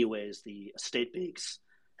in many ways, the state banks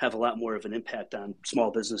have a lot more of an impact on small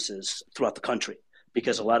businesses throughout the country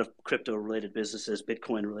because a lot of crypto-related businesses,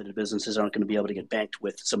 Bitcoin-related businesses aren't going to be able to get banked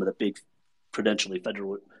with some of the big prudentially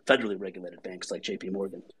federally regulated banks like JP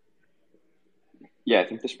Morgan. Yeah, I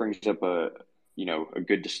think this brings up a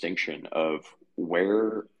good distinction of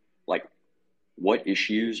where, what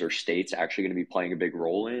issues are states actually going to be playing a big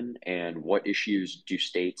role in, and what issues do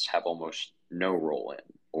states have almost no role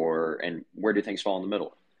in, and where do things fall in the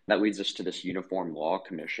middle? That leads us to this Uniform Law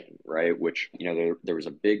Commission, right? Which, there was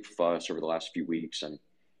a big fuss over the last few weeks and,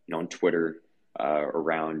 on Twitter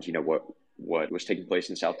around, what was taking place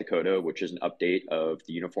in South Dakota, which is an update of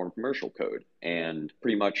the Uniform Commercial Code. And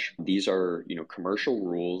pretty much these are, commercial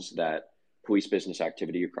rules that police business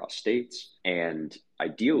activity across states. And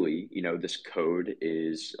ideally, this code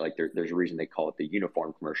is there's a reason they call it the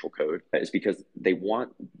Uniform Commercial Code. It's because they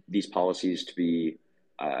want these policies to be,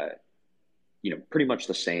 pretty much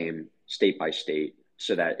the same state by state,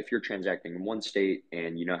 so that if you're transacting in one state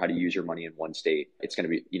and you know how to use your money in one state, it's going to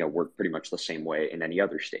be, work pretty much the same way in any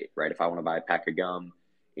other state, right? If I want to buy a pack of gum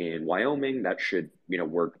in Wyoming, that should,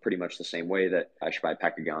 work pretty much the same way that I should buy a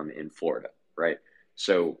pack of gum in Florida, right?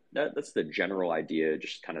 So that's the general idea,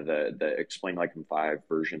 just kind of the Explain Like I'm 5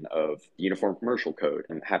 version of the Uniform Commercial Code.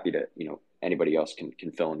 I'm happy to, anybody else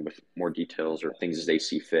can fill in with more details or things as they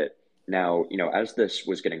see fit. Now, as this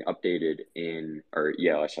was getting updated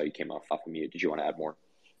I saw you came off of mute. Did you want to add more?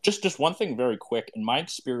 Just one thing very quick. In my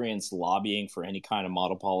experience lobbying for any kind of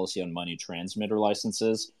model policy on money transmitter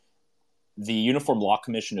licenses, the Uniform Law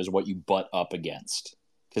Commission is what you butt up against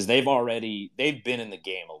because they've been in the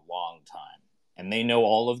game a long time. And they know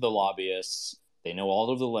all of the lobbyists. They know all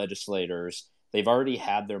of the legislators. They've already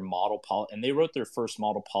had their model policy, and they wrote their first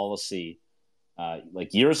model policy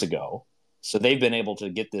years ago. So they've been able to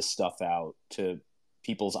get this stuff out to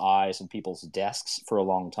people's eyes and people's desks for a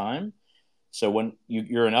long time. So when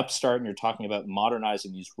you're an upstart and you're talking about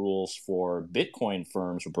modernizing these rules for Bitcoin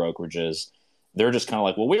firms or brokerages, they're just kind of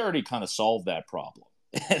like, well, we already kind of solved that problem.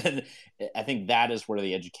 And I think that is where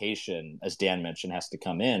the education, as Dan mentioned, has to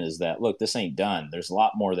come in, is that, look, this ain't done. There's a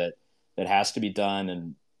lot more that has to be done.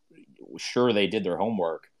 And sure, they did their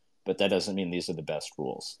homework, but that doesn't mean these are the best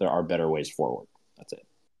rules. There are better ways forward. That's it.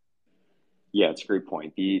 Yeah, it's a great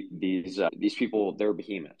point. These people, they're a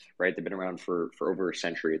behemoth, right? They've been around for over a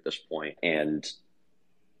century at this point. And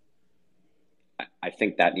I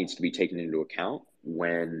think that needs to be taken into account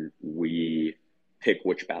when we pick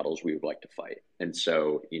which battles we would like to fight. And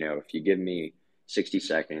so, if you give me 60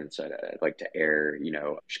 seconds, I'd like to air,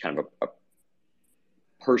 just kind of a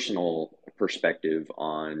personal perspective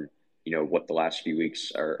on what the last few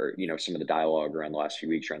weeks are, some of the dialogue around the last few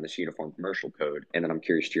weeks around this Uniform Commercial Code. And then I'm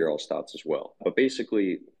curious to your all's thoughts as well. But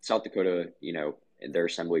basically, South Dakota, their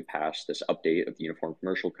assembly passed this update of the Uniform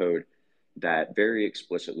Commercial Code that very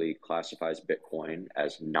explicitly classifies Bitcoin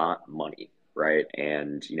as not money, right?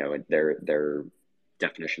 And, their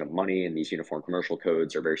definition of money in these Uniform Commercial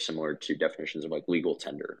Codes are very similar to definitions of like legal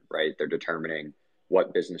tender, right? They're determining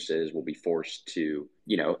what businesses will be forced to,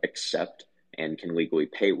 accept and can legally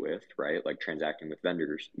pay with, right? Like transacting with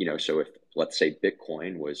vendors, so if, let's say,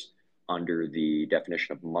 Bitcoin was under the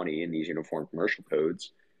definition of money in these Uniform Commercial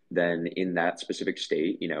Codes, then in that specific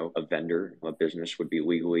state, a vendor, a business would be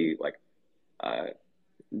legally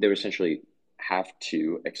they would essentially have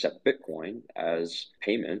to accept Bitcoin as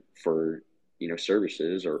payment for,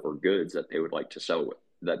 services or goods that they would like to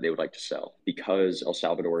sell. Because El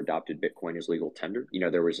Salvador adopted Bitcoin as legal tender,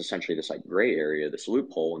 there was essentially this like gray area, this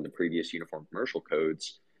loophole in the previous Uniform Commercial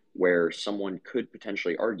Codes where someone could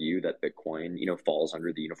potentially argue that Bitcoin, falls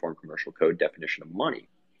under the Uniform Commercial Code definition of money.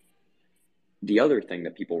 The other thing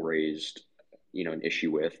that people raised, an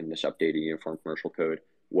issue with in this updated Uniform Commercial Code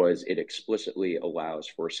was it explicitly allows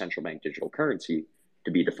for a central bank digital currency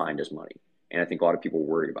to be defined as money. And I think a lot of people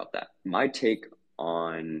were worried about that. My take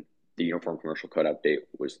on the Uniform Commercial Code update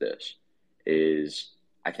was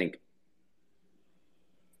I think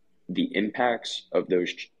the impacts of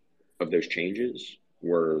those changes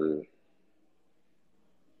were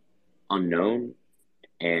unknown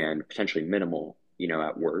and potentially minimal,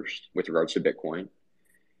 at worst with regards to Bitcoin.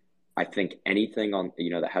 I think anything on,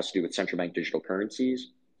 that has to do with central bank digital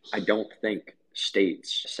currencies, I don't think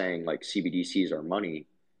states saying like CBDCs are money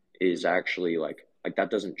is actually like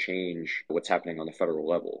that doesn't change what's happening on the federal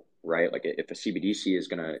level, right? Like if a CBDC is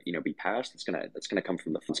gonna, be passed, it's gonna come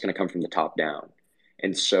from the top down.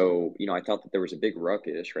 And so, I thought that there was a big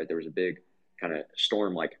ruckus, right? There was a big kind of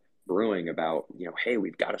storm like brewing about, hey,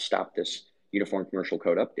 we've got to stop this Uniform Commercial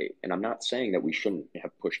Code update. And I'm not saying that we shouldn't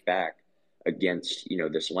have pushed back against,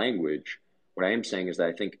 this language. What I am saying is that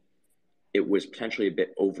I think it was potentially a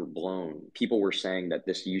bit overblown. People were saying that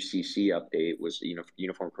this UCC update was,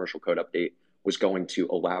 Uniform Commercial Code update was going to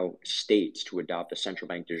allow states to adopt a central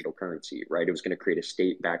bank digital currency, right? It was going to create a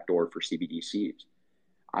state backdoor for CBDCs.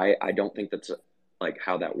 I don't think that's like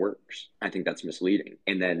how that works. I think that's misleading.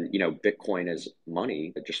 And then, Bitcoin as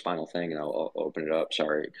money, just final thing, and I'll open it up.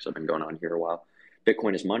 Sorry, because I've been going on here a while.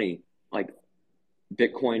 Bitcoin as money, like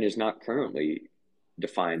Bitcoin is not currently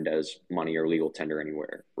defined as money or legal tender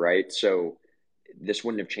anywhere, right? So this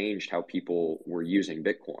wouldn't have changed how people were using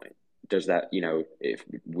Bitcoin. Does that, if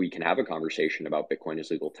we can have a conversation about Bitcoin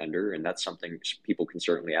as legal tender, and that's something people can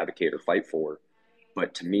certainly advocate or fight for.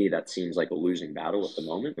 But to me, that seems like a losing battle at the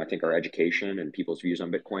moment. I think our education and people's views on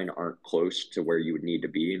Bitcoin aren't close to where you would need to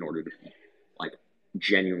be in order to like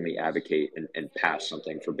genuinely advocate and pass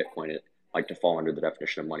something for Bitcoin to fall under the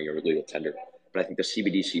definition of money or legal tender. But I think the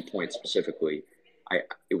CBDC point specifically,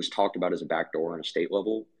 it was talked about as a backdoor on a state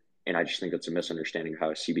level. And I just think that's a misunderstanding of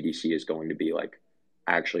how a CBDC is going to be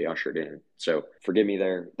actually ushered in. So forgive me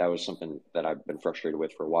there. That was something that I've been frustrated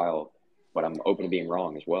with for a while, but I'm open to being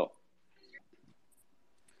wrong as well.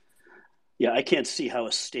 Yeah, I can't see how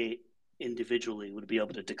a state individually would be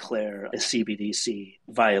able to declare a CBDC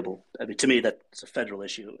viable. I mean, to me, that's a federal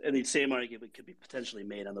issue. And the same argument could be potentially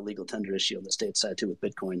made on the legal tender issue on the state side too with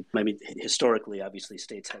Bitcoin. I mean, historically, obviously,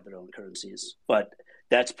 states have their own currencies, but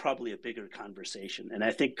that's probably a bigger conversation. And I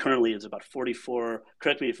think currently it's about 44,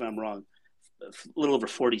 correct me if I'm wrong, a little over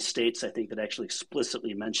 40 states, I think, that actually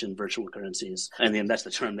explicitly mention virtual currencies. And then that's the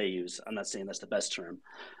term they use. I'm not saying that's the best term.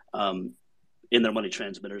 In their money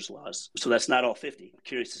transmitters laws. So that's not all 50. I'm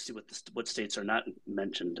curious to see what states are not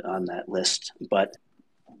mentioned on that list. But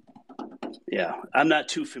yeah, I'm not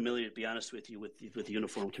too familiar, to be honest with you, with the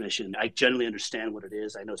Uniform Commission. I generally understand what it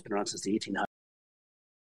is. I know it's been around since the 1800s,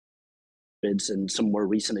 and some more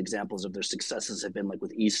recent examples of their successes have been like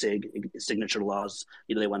with signature laws.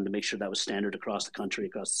 They wanted to make sure that was standard across the country,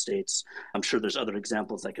 across the states. I'm sure there's other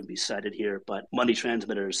examples that can be cited here, but money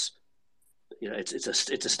transmitters, it's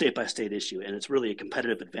a state-by-state issue, and it's really a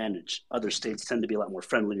competitive advantage. Other states tend to be a lot more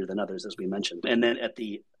friendlier than others, as we mentioned. And then at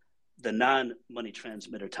the non-money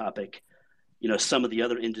transmitter topic, some of the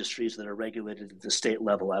other industries that are regulated at the state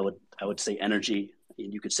level, I would say energy,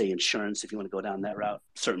 and you could say insurance if you want to go down that route,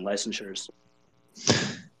 certain licensures.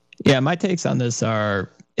 Yeah, my takes on this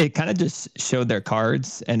are, it kind of just showed their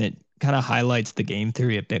cards, and it kind of highlights the game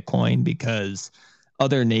theory of Bitcoin, because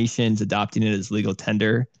other nations adopting it as legal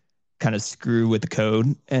tender kind of screw with the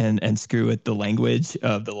code and screw with the language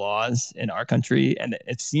of the laws in our country. And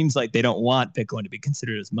it seems like they don't want Bitcoin to be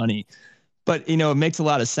considered as money. But, it makes a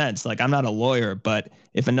lot of sense. Like, I'm not a lawyer, but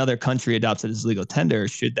if another country adopts it as legal tender,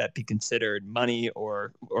 should that be considered money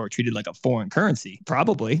or treated like a foreign currency?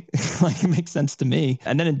 Probably. Like, it makes sense to me.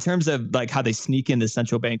 And then in terms of like how they sneak in the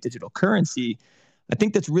central bank digital currency, I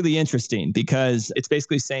think that's really interesting because it's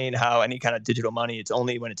basically saying how any kind of digital money, it's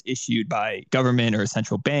only when it's issued by government or a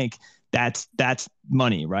central bank, that's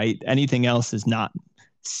money, right? Anything else is not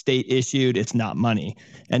state issued, it's not money.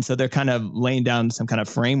 And so they're kind of laying down some kind of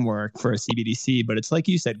framework for a CBDC, but it's like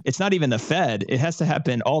you said, it's not even the Fed. It has to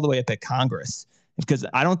happen all the way up at Congress, because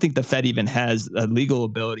I don't think the Fed even has a legal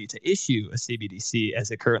ability to issue a CBDC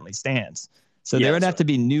as it currently stands. So there would have to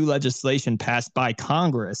be new legislation passed by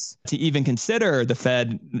Congress to even consider the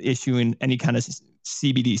Fed issuing any kind of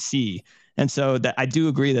CBDC. And so that I do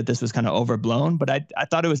agree that this was kind of overblown, but I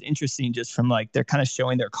thought it was interesting just from like, they're kind of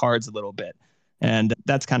showing their cards a little bit. And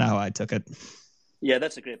that's kind of how I took it. Yeah,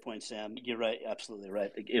 that's a great point, Sam. You're right. Absolutely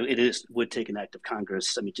right. It would take an act of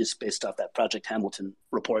Congress. I mean, just based off that Project Hamilton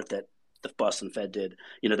report that the Boston Fed did,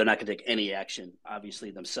 they're not going to take any action, obviously,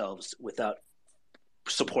 themselves without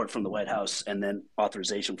support from the White House and then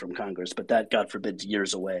authorization from Congress. But that, God forbid,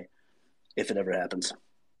 years away if it ever happens.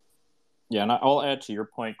 Yeah, and I'll add to your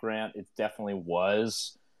point, Grant. It definitely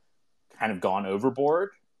was kind of gone overboard.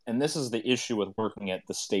 And this is the issue with working at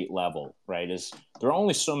the state level, right? Is there are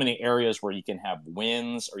only so many areas where you can have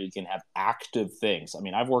wins or you can have active things. I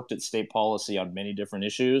mean, I've worked at state policy on many different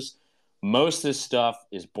issues. Most of this stuff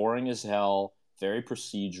is boring as hell, very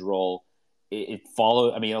procedural. It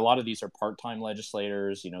follows. I mean, a lot of these are part-time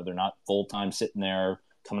legislators. They're not full-time sitting there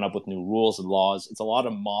coming up with new rules and laws. It's a lot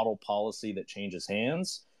of model policy that changes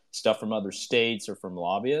hands, stuff from other states or from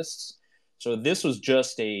lobbyists. So this was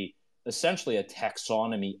just essentially a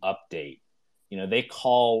taxonomy update. They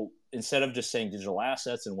call, instead of just saying digital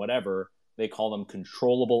assets and whatever, they call them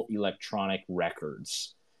controllable electronic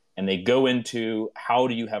records. And they go into how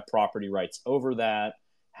do you have property rights over that?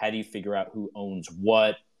 How do you figure out who owns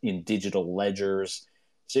what in digital ledgers?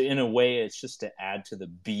 So in a way, it's just to add to the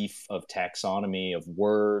beef of taxonomy, of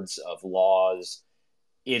words, of laws.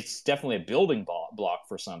 It's definitely a building block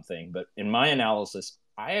for something. But in my analysis,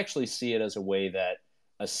 I actually see it as a way that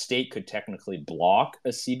a state could technically block a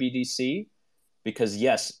CBDC because,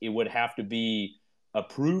 yes, it would have to be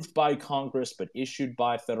approved by Congress but issued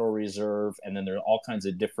by Federal Reserve. And then there are all kinds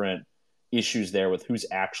of different issues there with who's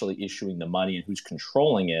actually issuing the money and who's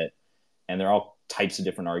controlling it. And there are all types of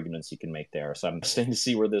different arguments you can make there. So I'm excited to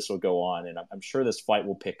see where this will go on. And I'm sure this fight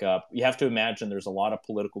will pick up. You have to imagine there's a lot of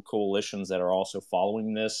political coalitions that are also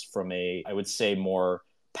following this from I would say, more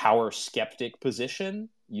power skeptic position.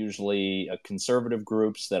 Usually conservative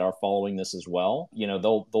groups that are following this as well.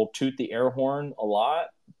 They'll toot the air horn a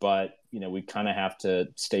lot, but we kind of have to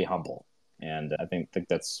stay humble. And I think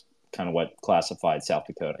that's kind of what classified South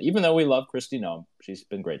Dakota. Even though we love Kristi Noem, she's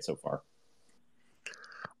been great so far.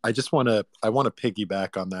 I want to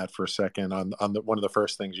piggyback on that for a second on one of the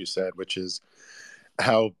first things you said, which is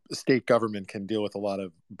how state government can deal with a lot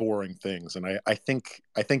of boring things. And I think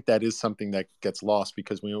that is something that gets lost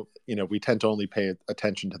because we tend to only pay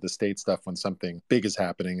attention to the state stuff when something big is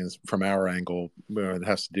happening, is from our angle when it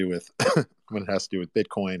has to do with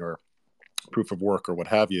Bitcoin or proof of work or what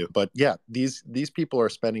have you. But yeah, these people are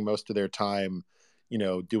spending most of their time,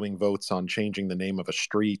 doing votes on changing the name of a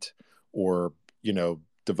street or,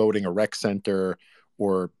 devoting a rec center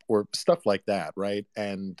or stuff like that, right?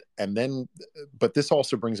 And then, but this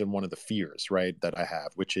also brings in one of the fears, right, that I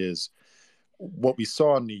have, which is what we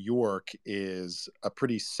saw in New York is a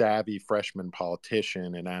pretty savvy freshman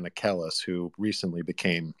politician in Anna Kellis, who recently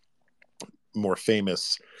became more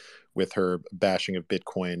famous with her bashing of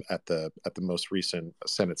Bitcoin at the most recent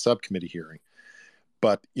Senate subcommittee hearing.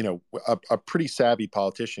 But, a pretty savvy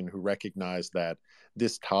politician who recognized that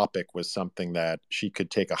this topic was something that she could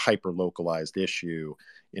take a hyper-localized issue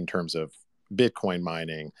in terms of Bitcoin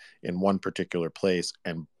mining in one particular place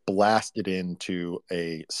and blast it into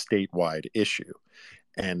a statewide issue.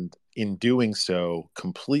 And in doing so,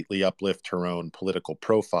 completely uplift her own political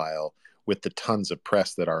profile with the tons of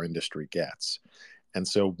press that our industry gets. And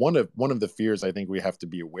so one of the fears I think we have to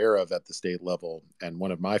be aware of at the state level, and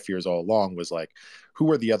one of my fears all along was like, who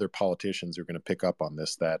are the other politicians who are going to pick up on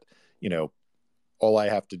this, that, all I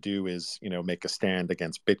have to do is, make a stand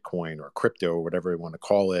against Bitcoin or crypto or whatever you want to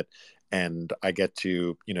call it. And I get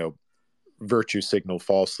to, virtue signal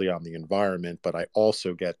falsely on the environment, but I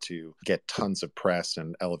also get to get tons of press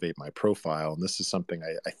and elevate my profile. And this is something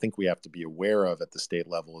I think we have to be aware of at the state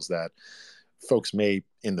level, is that folks may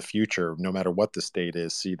in the future, no matter what the state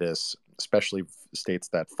is, see this, especially states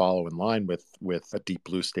that follow in line with a deep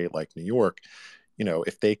blue state like New York,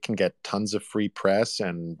 if they can get tons of free press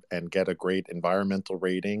and get a great environmental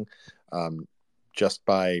rating, just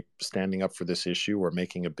by standing up for this issue or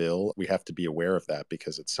making a bill, we have to be aware of that,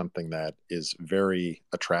 because it's something that is very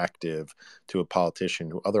attractive to a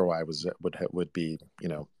politician who otherwise would be,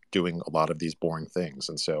 doing a lot of these boring things.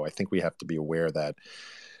 And so I think we have to be aware that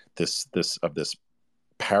this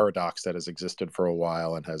paradox that has existed for a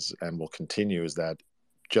while and will continue is that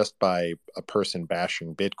just by a person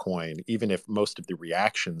bashing Bitcoin, even if most of the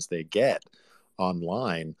reactions they get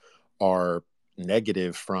online are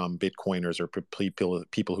negative from Bitcoiners or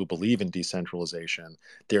people who believe in decentralization,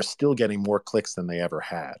 they're still getting more clicks than they ever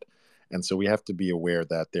had. And so we have to be aware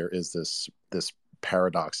that there is this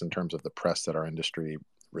paradox in terms of the press that our industry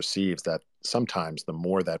receives, that sometimes the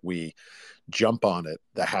more that we jump on it,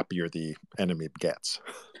 the happier the enemy gets.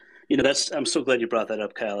 I'm so glad you brought that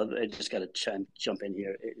up, Kyle. I just got to jump in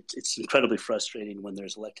here. It's incredibly frustrating when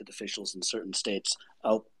there's elected officials in certain states.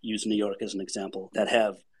 I'll use New York as an example, that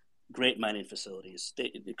have great mining facilities.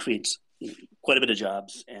 It creates quite a bit of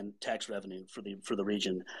jobs and tax revenue for the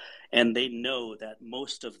region, and they know that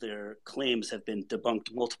most of their claims have been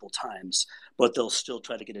debunked multiple times, but they'll still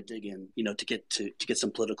try to get a dig in, to get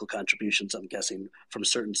some political contributions, I'm guessing, from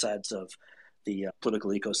certain sides of the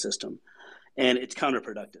political ecosystem, and it's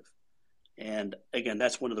counterproductive. And again,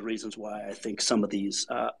 that's one of the reasons why I think some of these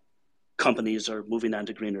companies are moving on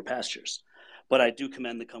to greener pastures. But I do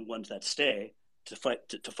commend the ones that stay to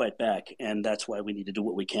fight back, and that's why we need to do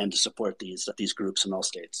what we can to support these groups in all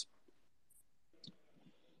states.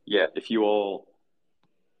 Yeah, if you all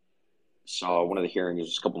saw one of the hearings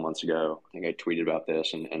just a couple months ago, I think I tweeted about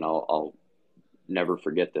this, and I'll never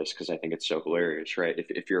forget this because I think it's so hilarious, right?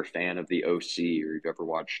 If you're a fan of the OC, or you've ever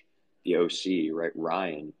watched the OC, right?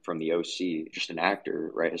 Ryan from the OC, just an actor,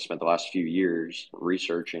 right, has spent the last few years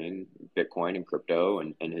researching Bitcoin and crypto,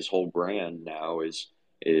 and his whole brand now is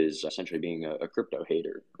essentially being a crypto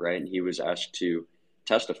hater, right? And he was asked to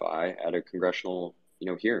testify at a congressional,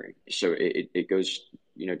 hearing. So it goes,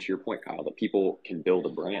 to your point, Kyle, that people can build a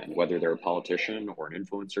brand, whether they're a politician or an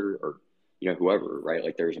influencer or, whoever, right?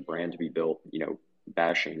 Like there's a brand to be built,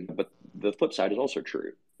 bashing. But the flip side is also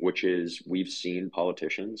true, which is we've seen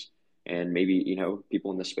politicians and maybe,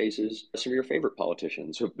 people in the spaces, some of your favorite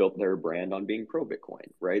politicians who have built their brand on being pro Bitcoin,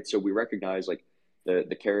 right? So we recognize like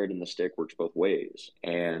the carrot and the stick works both ways,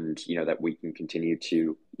 and that we can continue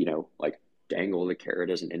to like dangle the carrot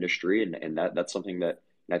as an industry, and that's something that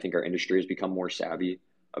I think our industry has become more savvy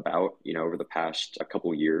about over the past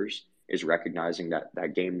couple of years, is recognizing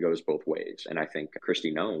that game goes both ways. And I think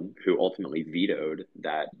Kristi Noem, who ultimately vetoed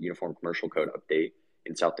that Uniform Commercial Code update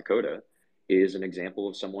in South Dakota, is an example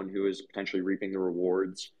of someone who is potentially reaping the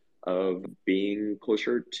rewards of being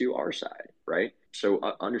closer to our side, right? So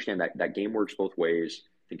understand that game works both ways.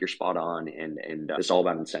 I think you're spot on, and it's all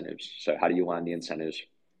about incentives. So how do you align the incentives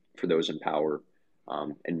for those in power,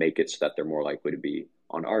 and make it so that they're more likely to be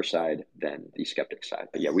on our side than the skeptic side?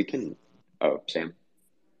 But yeah, we can. Oh, Sam.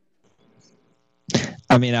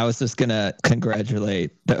 I mean, I was just gonna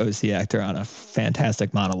congratulate the OC actor on a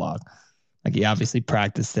fantastic monologue. Like, he obviously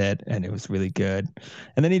practiced it and it was really good.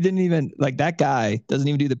 And then he didn't even, like, that guy doesn't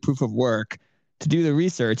even do the proof of work to do the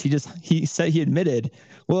research. He said, he admitted,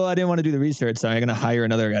 well, I didn't want to do the research, so I'm going to hire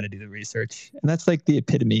another guy to do the research. And that's like the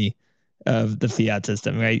epitome of the fiat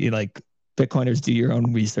system, right? You like, Bitcoiners, do your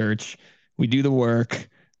own research. We do the work,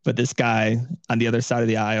 but this guy on the other side of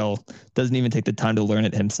the aisle doesn't even take the time to learn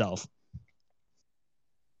it himself.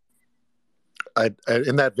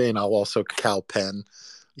 In that vein, I'll also Cal Penn.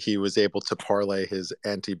 He was able to parlay his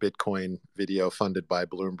anti-Bitcoin video funded by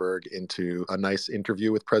Bloomberg into a nice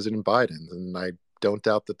interview with President Biden. And I don't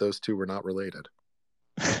doubt that those two were not related.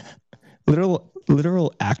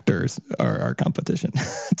 literal actors are our competition.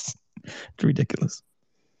 It's ridiculous.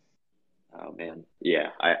 Oh man, yeah,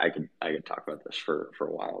 I could talk about this for a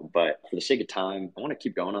while, but for the sake of time, I want to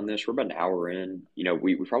keep going on this. We're about an hour in.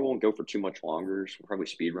 We probably won't go for too much longer, so we'll probably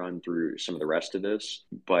speed run through some of the rest of this.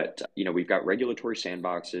 But we've got regulatory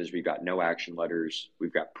sandboxes, we've got no action letters,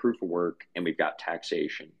 we've got proof of work, and we've got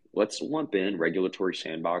taxation. Let's lump in regulatory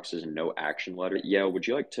sandboxes and no action letter. Yeah, would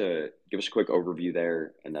you like to give us a quick overview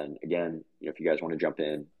there? And then again, if you guys want to jump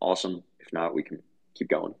in, awesome. If not, we can keep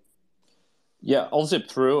going. Yeah, I'll zip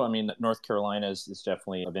through. I mean, North Carolina is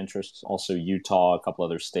definitely of interest. Also, Utah, a couple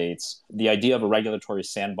other states. The idea of a regulatory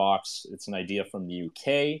sandbox, it's an idea from the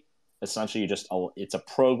UK. Essentially, it's a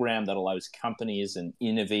program that allows companies in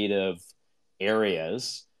innovative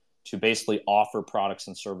areas to basically offer products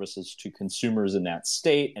and services to consumers in that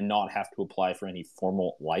state and not have to apply for any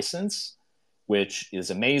formal license, which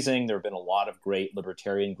is amazing. There have been a lot of great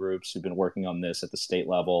libertarian groups who've been working on this at the state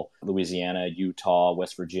level: Louisiana, Utah,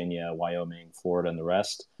 West Virginia, Wyoming, Florida, and the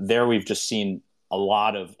rest. There we've just seen a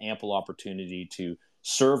lot of ample opportunity to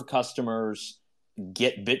serve customers,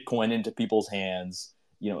 get Bitcoin into people's hands,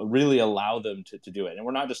 really allow them to do it. And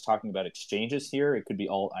we're not just talking about exchanges here. It could be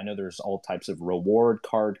I know there's all types of reward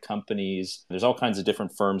card companies. There's all kinds of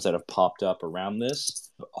different firms that have popped up around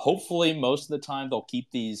this. Hopefully, most of the time, they'll keep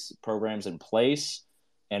these programs in place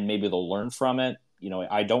and maybe they'll learn from it.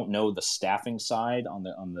 I don't know the staffing side on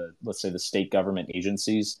the let's say the state government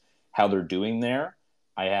agencies, how they're doing there.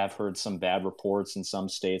 I have heard some bad reports in some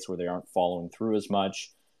states where they aren't following through as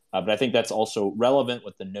much. But I think that's also relevant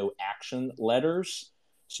with the no action letters.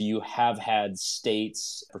 So you have had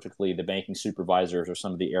states, particularly the banking supervisors or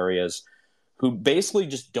some of the areas, who basically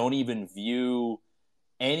just don't even view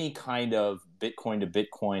any kind of Bitcoin to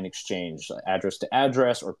Bitcoin exchange, address to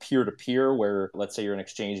address or peer to peer, where let's say you're an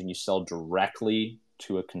exchange and you sell directly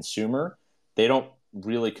to a consumer. They don't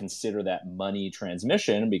really consider that money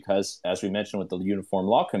transmission because, as we mentioned with the Uniform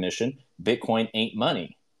Law Commission, Bitcoin ain't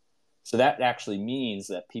money. So that actually means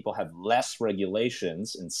that people have less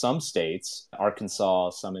regulations in some states, Arkansas,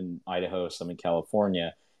 some in Idaho, some in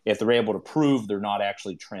California, if they're able to prove they're not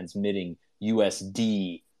actually transmitting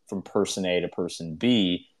USD from person A to person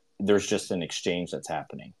B. There's just an exchange that's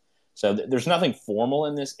happening. So there's nothing formal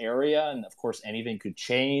in this area. And of course, anything could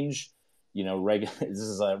change. This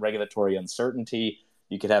is a regulatory uncertainty.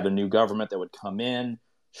 You could have a new government that would come in.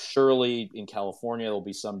 Surely in California, there'll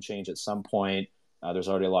be some change at some point. There's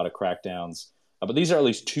already a lot of crackdowns. But these are at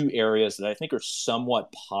least two areas that I think are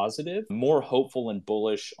somewhat positive, more hopeful and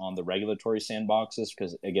bullish on the regulatory sandboxes,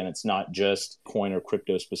 because, again, it's not just coin or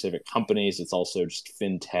crypto-specific companies. It's also just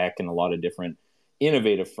fintech and a lot of different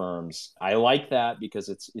innovative firms. I like that because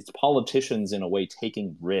it's politicians, in a way,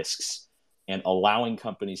 taking risks and allowing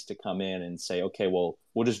companies to come in and say, okay, well,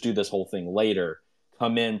 we'll just do this whole thing later.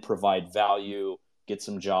 Come in, provide value, get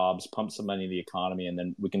some jobs, pump some money in the economy, and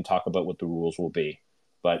then we can talk about what the rules will be.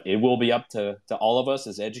 But it will be up to all of us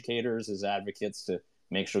as educators, as advocates, to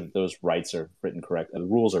make sure that those rights are written correctly, the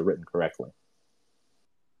rules are written correctly.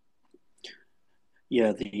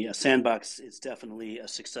 Yeah, the sandbox is definitely a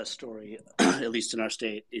success story, at least in our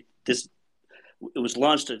state. It was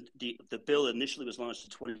launched. The bill initially was launched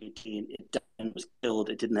in 2018. It was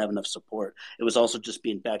killed. It didn't have enough support. It was also just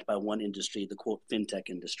being backed by one industry, the quote fintech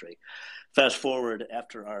industry. Fast forward,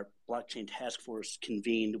 after our blockchain task force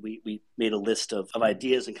convened, we made a list of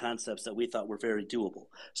ideas and concepts that we thought were very doable.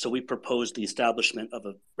 So we proposed the establishment of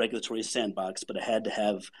a regulatory sandbox, but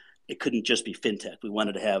it couldn't just be fintech. We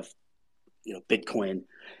wanted to have, Bitcoin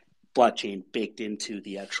blockchain baked into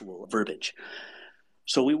the actual verbiage.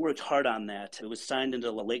 So we worked hard on that. It was signed into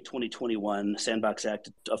the late 2021 Sandbox Act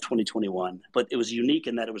of 2021, but it was unique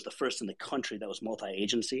in that it was the first in the country that was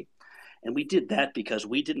multi-agency. And we did that because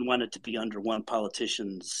we didn't want it to be under one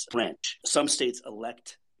politician's branch. Some states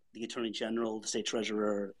elect the attorney general, the state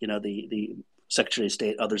treasurer, the secretary of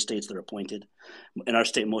state, other states that are appointed. In our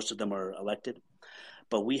state, most of them are elected.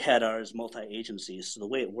 But we had ours multi-agencies. So the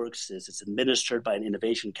way it works is it's administered by an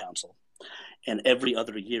innovation council. And every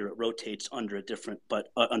other year it rotates under a different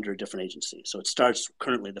agency. So it starts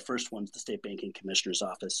currently, the first one's the State Banking Commissioner's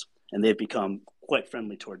Office, and they've become quite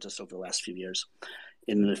friendly towards us over the last few years.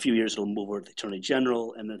 In a few years, it'll move over to the Attorney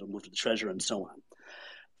General, and then it'll move to the Treasurer, and so on.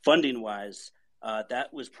 Funding-wise,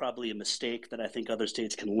 that was probably a mistake that I think other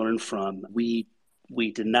states can learn from. We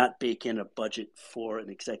did not bake in a budget for an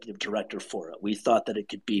executive director for it. We thought that it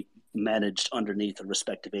could be managed underneath a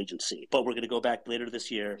respective agency. But we're going to go back later this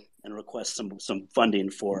year and request some funding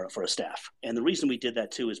for a staff. And the reason we did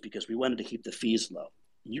that, too, is because we wanted to keep the fees low.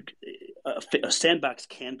 A sandbox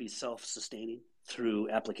can be self-sustaining through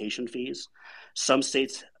application fees. Some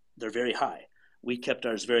states, they're very high. We kept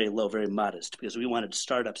ours very low, very modest, because we wanted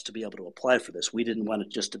startups to be able to apply for this. We didn't want it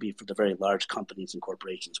just to be for the very large companies and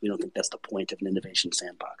corporations. We don't think that's the point of an innovation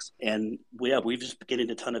sandbox. And we've just been getting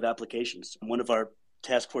a ton of applications. One of our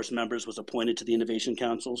task force members was appointed to the Innovation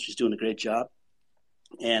Council. She's doing a great job.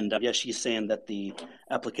 And she's saying that the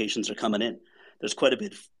applications are coming in. There's quite a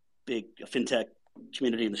big fintech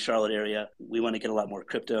community in the Charlotte area. We want to get a lot more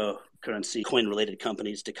cryptocurrency, coin-related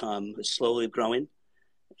companies to come. It's slowly growing.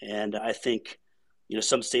 And I think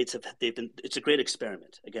some states it's a great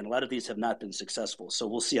experiment. Again, a lot of these have not been successful. So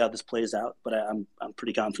we'll see how this plays out. But I'm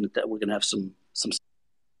pretty confident that we're going to have some.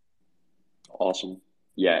 Awesome.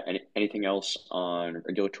 Yeah. Anything else on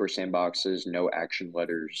regulatory sandboxes, no action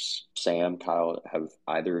letters? Sam, Kyle, have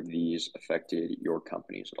either of these affected your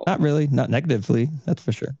companies at all? Not really, not negatively. That's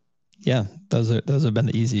for sure. Yeah, those have been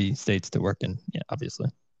the easy states to work in. Yeah, obviously.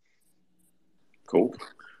 Cool.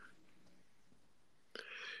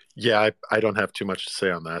 Yeah, I don't have too much to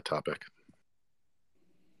say on that topic.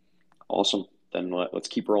 Awesome. Then let's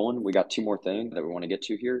keep rolling. We got two more things that we want to get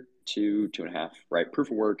to here. Two and a half, right?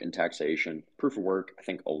 Proof of work and taxation. Proof of work, I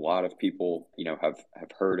think a lot of people, have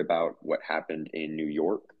heard about what happened in New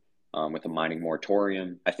York with the mining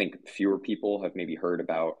moratorium. I think fewer people have maybe heard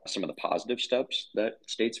about some of the positive steps that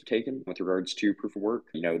states have taken with regards to proof of work.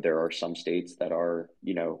 There are some states that are,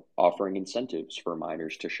 offering incentives for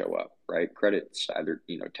miners to show up, right? Credits, either,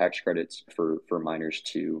 tax credits for miners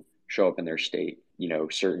to show up in their state.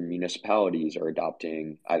 Certain municipalities are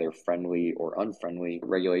adopting either friendly or unfriendly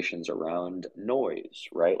regulations around noise,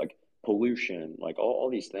 right? Like pollution, like all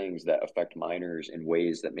these things that affect miners in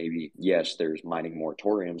ways that maybe, yes, there's mining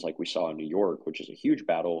moratoriums like we saw in New York, which is a huge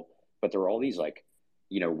battle, but there are all these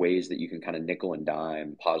ways that you can kind of nickel and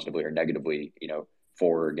dime positively or negatively,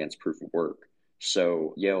 for or against proof of work.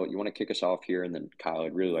 So, Yale, you want to kick us off here? And then Kyle,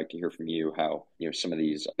 I'd really like to hear from you how, some of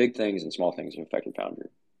these big things and small things have affected Foundry.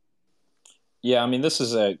 Yeah, I mean, this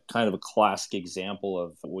is a kind of a classic example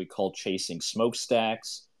of what we call chasing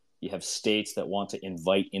smokestacks. You have states that want to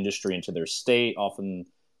invite industry into their state. Often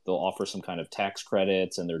they'll offer some kind of tax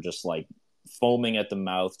credits, and they're just like foaming at the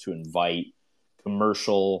mouth to invite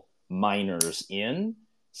commercial miners in.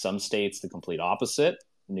 Some states, the complete opposite.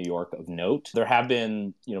 New York of note. There have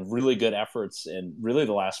been, really good efforts in really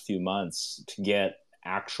the last few months to get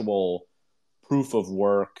actual proof of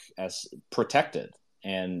work as protected.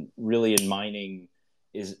 And really in mining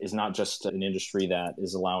is not just an industry that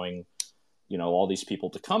is allowing, all these people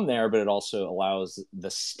to come there, but it also allows the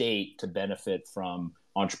state to benefit from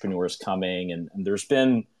entrepreneurs coming. And there's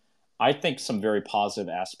been, I think, some very positive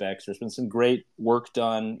aspects. There's been some great work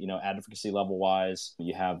done, advocacy level wise.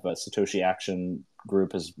 You have Satoshi Action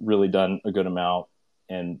Group has really done a good amount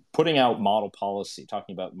and putting out model policy,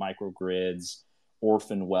 talking about microgrids,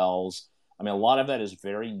 orphan wells. I mean, a lot of that is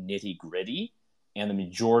very nitty gritty. And the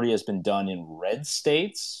majority has been done in red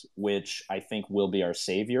states, which I think will be our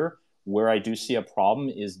savior. Where I do see a problem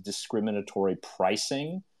is discriminatory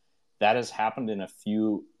pricing. That has happened in a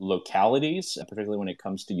few localities, particularly when it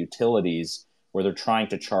comes to utilities, where they're trying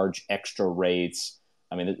to charge extra rates.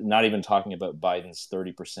 I mean, not even talking about Biden's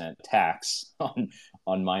 30% tax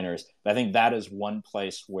on miners. But I think that is one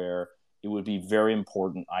place where it would be very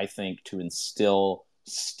important, I think, to instill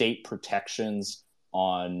state protections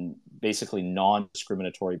on basically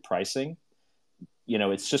non-discriminatory pricing.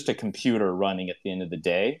 It's just a computer running at the end of the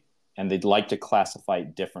day, and they'd like to classify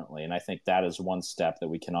it differently. And I think that is one step that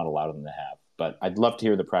we cannot allow them to have. But I'd love to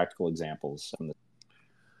hear the practical examples.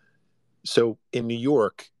 So in New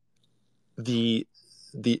York, the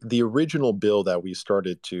original bill that we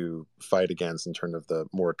started to fight against in terms of the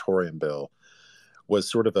moratorium bill was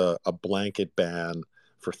sort of a blanket ban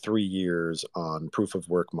for 3 years on proof of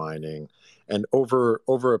work mining. And over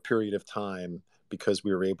a period of time, because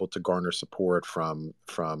we were able to garner support from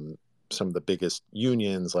some of the biggest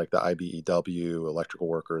unions like the IBEW, electrical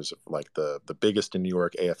workers, like the biggest in New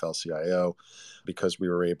York, AFL-CIO, because we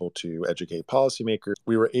were able to educate policymakers,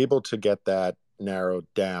 we were able to get that narrowed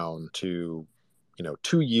down to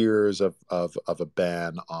 2 years of a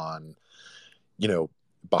ban on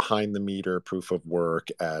behind the meter proof of work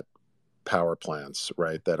at power plants,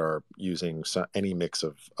 right, that are using any mix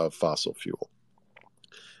of fossil fuel.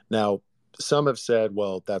 Now, some have said,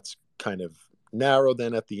 well, that's kind of narrow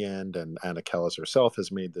then at the end, and Anna Kellis herself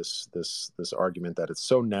has made this argument that it's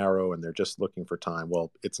so narrow and they're just looking for time.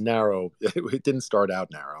 Well, it's narrow. It didn't start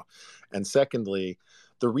out narrow. And secondly,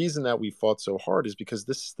 the reason that we fought so hard is because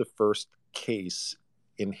this is the first case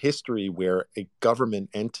in history where a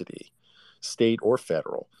government entity, state or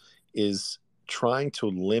federal, is trying to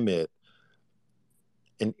limit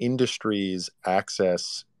an industry's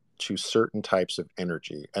access to certain types of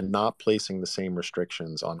energy and not placing the same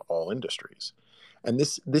restrictions on all industries. And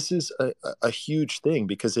this is a huge thing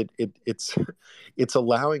because it's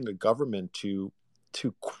allowing the government to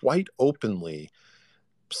quite openly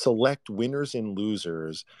select winners and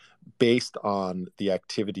losers based on the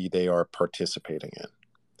activity they are participating in.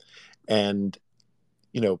 And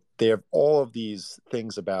they have all of these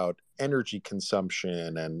things about energy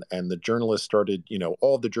consumption, and the journalists started,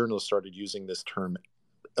 all the journalists started using this term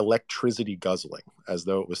electricity guzzling as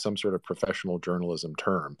though it was some sort of professional journalism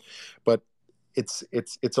term. But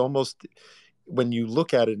it's almost, when you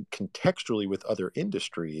look at it contextually with other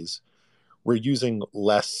industries, we're using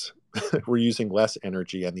less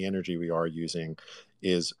energy, and the energy we are using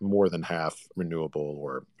is more than half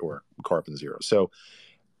renewable or carbon zero. So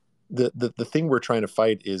the thing we're trying to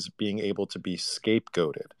fight is being able to be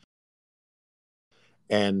scapegoated.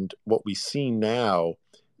 And what we see now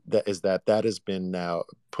that has been now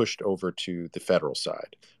pushed over to the federal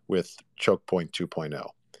side with Choke Point 2.0.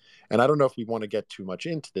 And I don't know if we want to get too much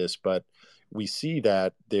into this, but we see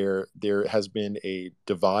that there has been a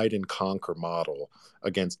divide and conquer model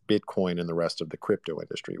against Bitcoin and the rest of the crypto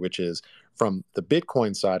industry, which is from the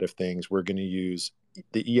Bitcoin side of things, we're going to use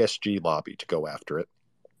the ESG lobby to go after it.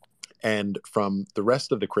 And from the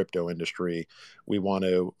rest of the crypto industry, we want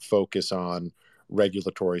to focus on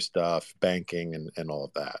regulatory stuff, banking, and all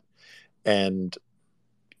of that. And,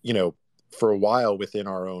 you know, for a while within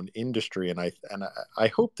our own industry, and I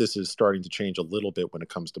hope this is starting to change a little bit when it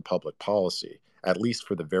comes to public policy, at least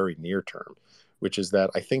for the very near term, which is that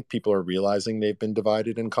I think people are realizing they've been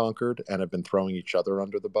divided and conquered and have been throwing each other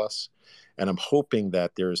under the bus. And I'm hoping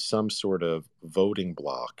that there's some sort of voting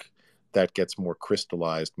block that gets more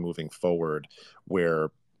crystallized moving forward, where,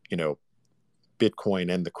 you know,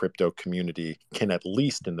 Bitcoin and the crypto community can, at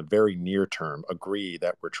least in the very near term, agree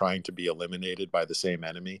that we're trying to be eliminated by the same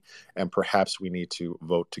enemy, and perhaps we need to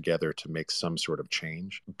vote together to make some sort of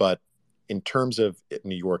change. But in terms of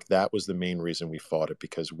New York, that was the main reason we fought it,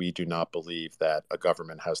 because we do not believe that a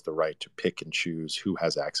government has the right to pick and choose who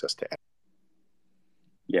has access to it.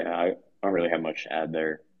 Yeah, I don't really have much to add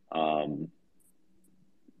there.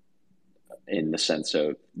 In the sense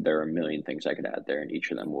of there are a million things I could add there, and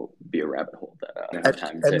each of them will be a rabbit hole that I don't have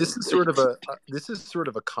time to. And this is sort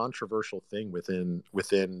of a controversial thing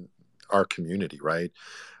within our community, right?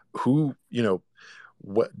 Who, you know,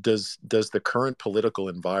 what does the current political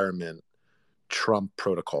environment trump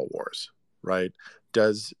protocol wars, right?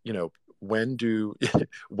 Does, you know, when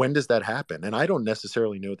does that happen? And I don't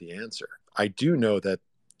necessarily know the answer. I do know that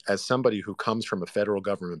as somebody who comes from a federal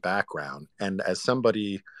government background, and as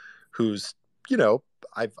somebody who's, you know,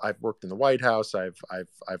 I've worked in the White House. I've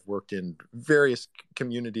worked in various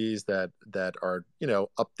communities that are, you know,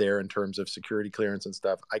 up there in terms of security clearance and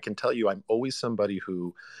stuff. I can tell you, I'm always somebody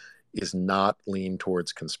who is not lean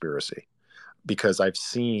towards conspiracy, because I've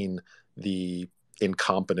seen the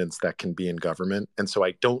incompetence that can be in government, and so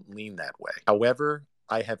I don't lean that way. However,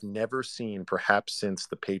 I have never seen, perhaps since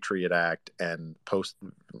the Patriot Act and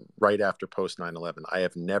right after post 9/11, I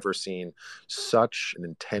have never seen such an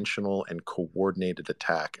intentional and coordinated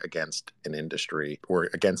attack against an industry or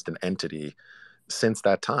against an entity since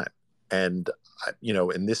that time. And, you know,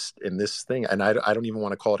 in this thing, and I don't even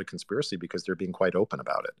want to call it a conspiracy, because they're being quite open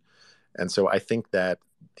about it. And so I think that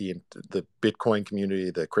the Bitcoin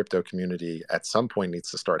community, the crypto community, at some point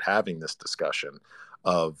needs to start having this discussion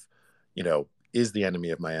of, you know, is the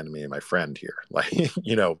enemy of my enemy my friend here? Like,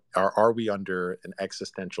 you know, are we under an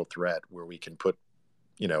existential threat where we can put,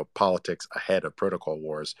 you know, politics ahead of protocol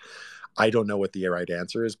wars? I don't know what the right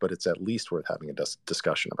answer is, but it's at least worth having a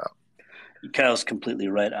discussion about. Kyle's completely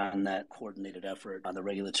right on that coordinated effort on the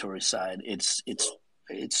regulatory side. It's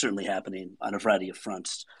certainly happening on a variety of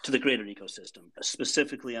fronts to the greater ecosystem,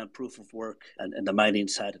 specifically on proof of work and the mining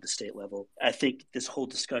side at the state level. I think this whole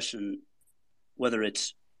discussion, whether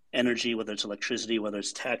it's energy, whether it's electricity, whether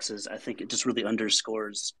it's taxes, I think it just really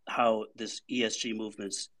underscores how this ESG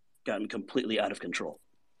movement's gotten completely out of control.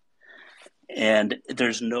 And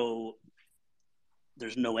there's no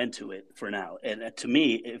end to it for now. And to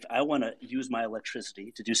me, if I want to use my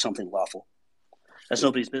electricity to do something lawful, that's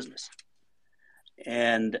nobody's business.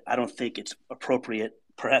 And I don't think it's appropriate,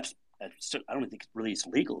 perhaps I don't think it really is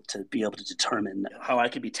legal to be able to determine how I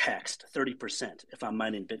could be taxed 30% if I'm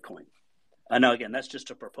mining Bitcoin. Now, again, that's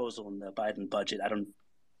just a proposal in the Biden budget. I don't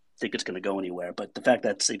think it's going to go anywhere, but the fact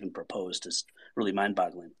that's even proposed is really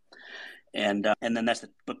mind-boggling. And then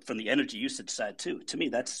but from the energy usage side too, to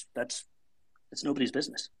me, it's nobody's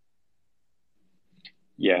business.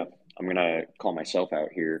 Yeah, I'm going to call myself out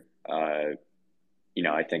here. You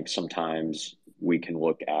know, I think sometimes we can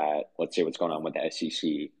look at, let's say, what's going on with the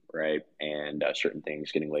SEC, right? And certain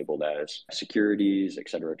things getting labeled as securities, et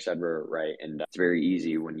cetera, right? And it's very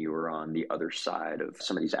easy when you are on the other side of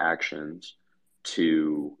some of these actions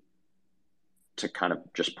to kind of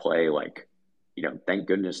just play like, you know, thank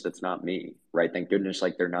goodness that's not me, right? Thank goodness,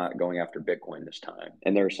 like, they're not going after Bitcoin this time.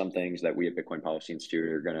 And there are some things that we at Bitcoin Policy Institute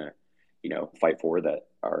are going to, you know, fight for that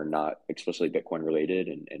are not explicitly Bitcoin related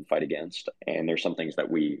and fight against. And there's some things that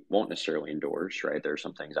we won't necessarily endorse, right? There are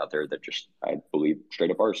some things out there that just, I believe,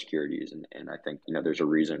 straight up are securities. And I think, you know, there's a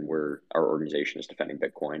reason where our organization is defending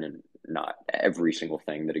Bitcoin and not every single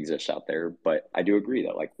thing that exists out there. But I do agree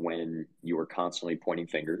that, like, when you are constantly pointing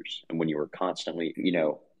fingers and when you are constantly, you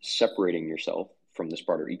know, separating yourself from this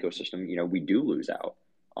broader ecosystem, you know, we do lose out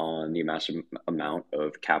on the massive amount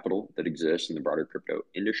of capital that exists in the broader crypto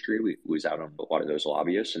industry. We lose out on a lot of those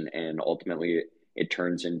lobbyists, and ultimately it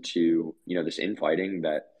turns into, you know, this infighting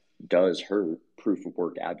that does hurt proof of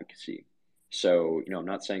work advocacy. So, I'm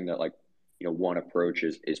not saying that like, one approach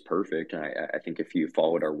is perfect. And I think if you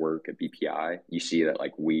followed our work at BPI, you see that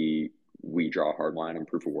like we draw a hard line on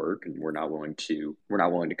proof of work, and we're not willing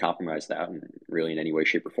to compromise that in any way,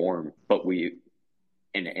 shape, or form. But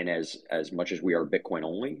and as much as we are Bitcoin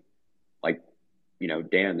only, like,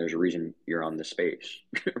 Dan, there's a reason you're on this space,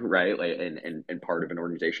 right? Like, and part of an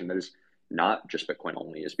organization that is not just Bitcoin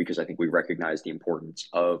only is because I think we recognize the importance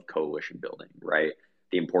of coalition building, right?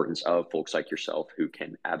 The importance of folks like yourself who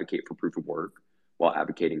can advocate for proof of work while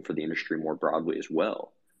advocating for the industry more broadly as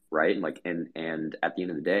well, right? And at the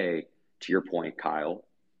end of the day, to your point, Kyle,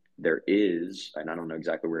 there is, and I don't know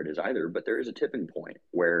exactly where it is either, but there is a tipping point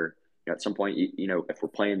where, at some point, if we're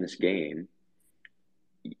playing this game,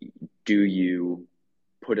 do you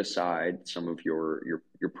put aside some of your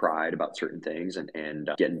pride about certain things and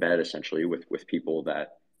get in bed essentially with people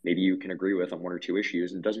that maybe you can agree with on one or two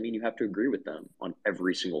issues, and it doesn't mean you have to agree with them on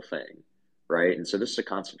every single thing, right? And so this is a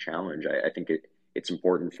constant challenge. I think it's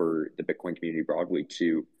important for the Bitcoin community broadly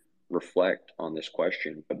to reflect on this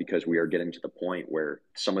question, because we are getting to the point where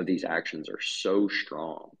some of these actions are so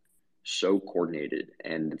strong, so coordinated,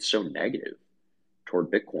 and it's so negative toward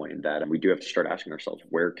Bitcoin that we do have to start asking ourselves,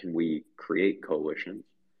 where can we create coalitions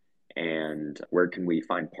and where can we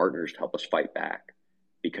find partners to help us fight back?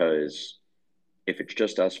 Because if it's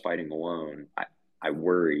just us fighting alone, I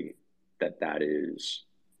worry that is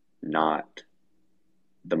not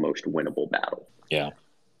the most winnable battle. Yeah.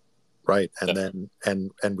 Right. And then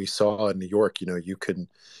and we saw in New York,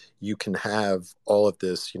 you can have all of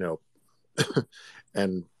this,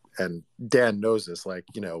 and Dan knows this, like,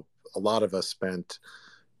 a lot of us spent,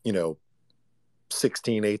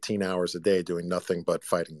 16, 18 hours a day doing nothing but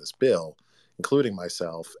fighting this bill, including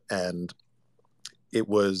myself. And it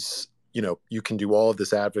was, you can do all of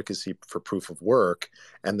this advocacy for proof of work,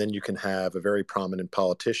 and then you can have a very prominent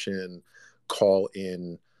politician call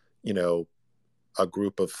in, a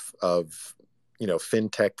group of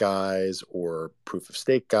fintech guys or proof of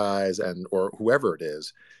stake guys or whoever it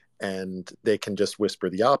is, and they can just whisper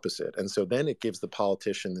the opposite. And so then it gives the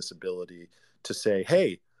politician this ability to say,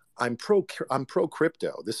 hey, I'm pro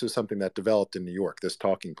crypto. This is something that developed in New York, this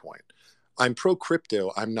talking point. I'm pro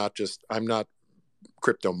crypto. I'm not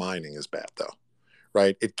crypto mining is bad though,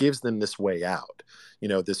 right? It gives them this way out,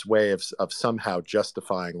 this way of somehow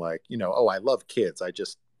justifying, like, oh, I love kids. I'm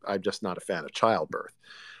just not a fan of childbirth.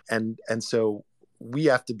 And so we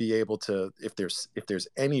have to be able to, if there's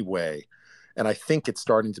any way, and I think it's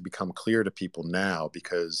starting to become clear to people now,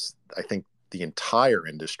 because I think the entire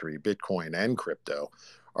industry, Bitcoin and crypto,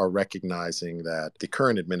 are recognizing that the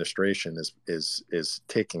current administration is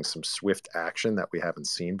taking some swift action that we haven't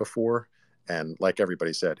seen before. And like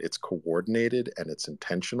everybody said, it's coordinated and it's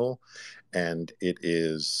intentional, and it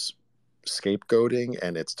is scapegoating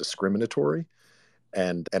and it's discriminatory.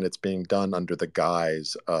 And it's being done under the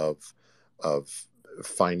guise of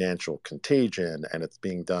financial contagion, and it's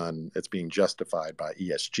being justified by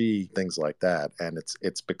ESG, things like that. And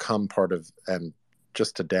it's become part of, and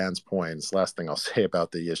just to Dan's points, last thing I'll say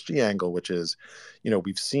about the ESG angle, which is,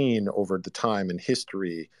 we've seen over the time in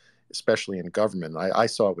history, especially in government, I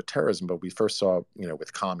saw it with terrorism, but we first saw,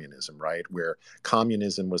 with communism, right? Where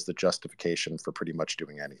communism was the justification for pretty much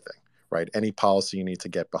doing anything, right? Any policy you need to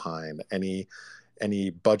get behind, any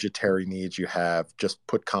budgetary needs you have, just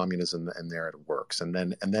put communism in there, it works. And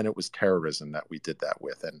then it was terrorism that we did that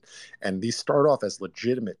with. And these start off as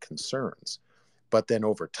legitimate concerns, but then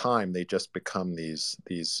over time they just become these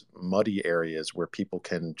muddy areas where people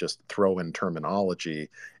can just throw in terminology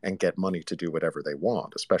and get money to do whatever they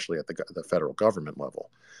want, especially at the federal government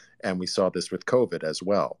level. And we saw this with COVID as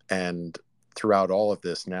well. And throughout all of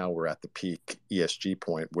this, now we're at the peak ESG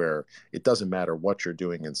point where it doesn't matter what you're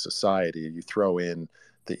doing in society, you throw in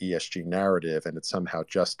the ESG narrative and it somehow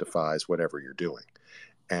justifies whatever you're doing.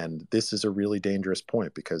 And this is a really dangerous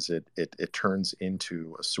point, because it turns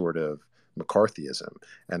into a sort of McCarthyism.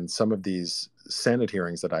 And some of these Senate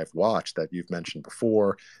hearings that I've watched that you've mentioned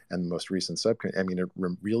before, and the most recent subcommittee, I mean, it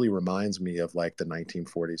really reminds me of like the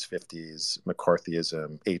 1940s, 50s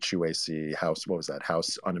McCarthyism, HUAC,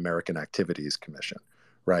 House Un-American Activities Commission,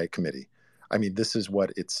 right? Committee. I mean, this is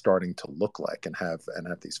what it's starting to look like and have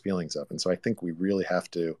these feelings of. And so I think we really have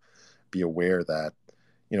to be aware that,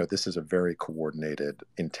 this is a very coordinated,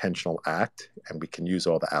 intentional act, and we can use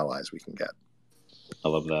all the allies we can get. I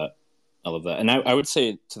love that. And I would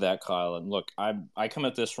say to that, Kyle, and look, I come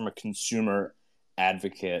at this from a consumer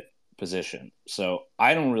advocate position. So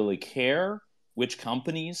I don't really care which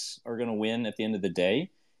companies are going to win at the end of the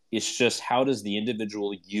day. It's just, how does the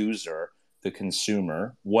individual user, the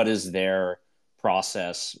consumer, what is their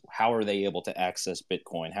process. How are they able to access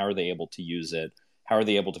Bitcoin? How are they able to use it? How are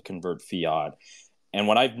they able to convert fiat? And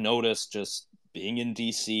what I've noticed just being in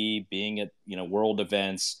DC, being at world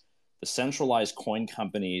events, the centralized coin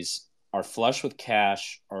companies are flush with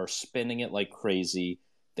cash, are spending it like crazy.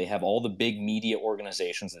 They have all the big media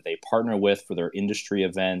organizations that they partner with for their industry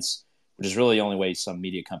events, which is really the only way some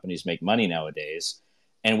media companies make money nowadays.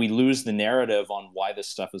 And we lose the narrative on why this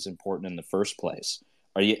stuff is important in the first place.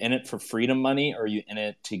 Are you in it for freedom money, or are you in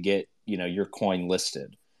it to get your coin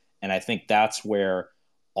listed? And I think that's where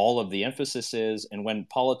all of the emphasis is. And when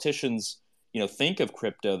politicians think of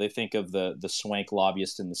crypto, they think of the swank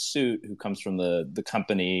lobbyist in the suit who comes from the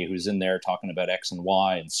company, who's in there talking about X and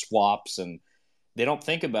Y and swaps, and they don't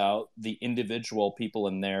think about the individual people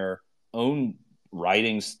in their own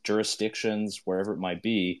writings, jurisdictions, wherever it might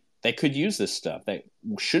be. They could use this stuff. They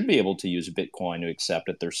should be able to use Bitcoin to accept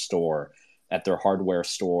at their store, at their hardware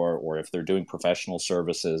store, or if they're doing professional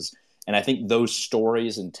services. And I think those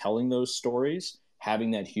stories and telling those stories,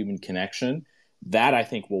 having that human connection, that I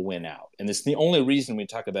think will win out. And it's the only reason we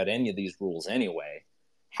talk about any of these rules anyway.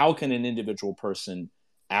 How can an individual person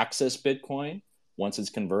access Bitcoin once it's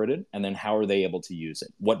converted? And then how are they able to use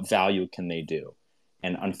it? What value can they do?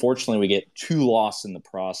 And unfortunately, we get too lost in the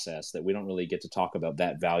process that we don't really get to talk about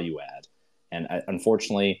that value add. And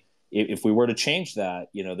unfortunately, if we were to change that,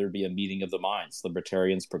 there'd be a meeting of the minds,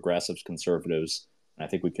 libertarians, progressives, conservatives, and I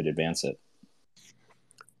think we could advance it.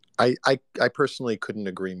 I personally couldn't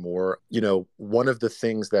agree more. One of the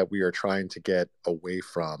things that we are trying to get away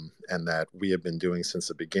from, and that we have been doing since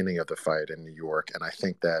the beginning of the fight in New York, and I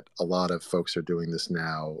think that a lot of folks are doing this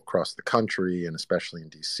now across the country and especially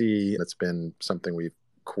in DC. It's been something we've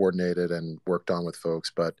coordinated and worked on with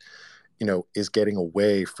folks, but is getting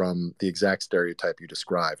away from the exact stereotype you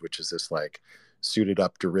described, which is this like suited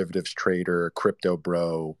up derivatives trader, crypto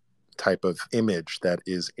bro type of image that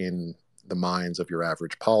is in the minds of your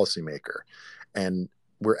average policymaker. And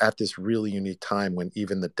we're at this really unique time when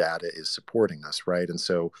even the data is supporting us, right? And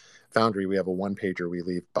so Foundry, we have a one-pager we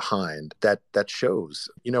leave behind that shows,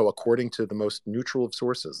 according to the most neutral of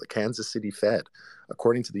sources, the Kansas City Fed,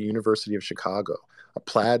 according to the University of Chicago, a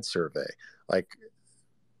Plaid survey, like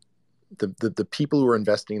the people who are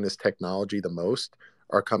investing in this technology the most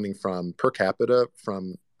are coming from per capita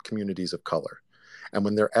from communities of color. And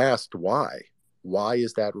when they're asked why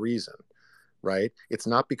is that reason? Right? It's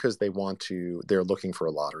not because they're looking for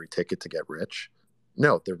a lottery ticket to get rich.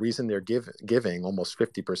 No, the reason they're giving almost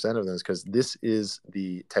 50% of them is because this is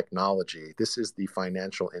the technology. This is the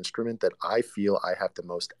financial instrument that I feel I have the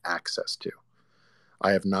most access to.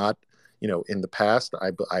 I have not, in the past,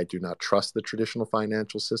 I do not trust the traditional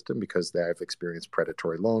financial system because I've experienced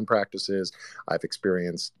predatory loan practices. I've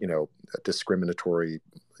experienced, discriminatory,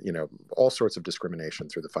 all sorts of discrimination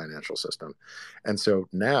through the financial system. And so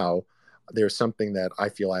now, there's something that I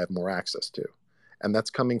feel I have more access to, and that's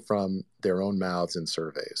coming from their own mouths in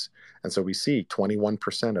surveys. And so we see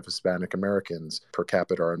 21% of Hispanic Americans per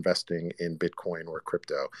capita are investing in Bitcoin or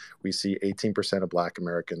crypto. We see 18% of Black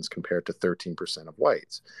Americans compared to 13% of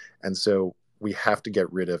whites. And so we have to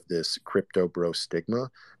get rid of this crypto bro stigma,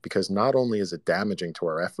 because not only is it damaging to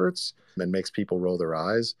our efforts and makes people roll their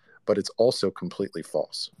eyes, but it's also completely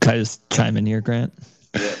false. Can I just chime in here, Grant?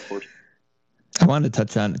 Yeah, of course. I wanted to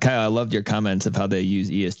touch on, Kyle, I loved your comments of how they use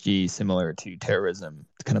ESG similar to terrorism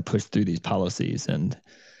to kind of push through these policies.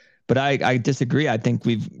 But I disagree. I think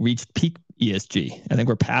we've reached peak ESG. I think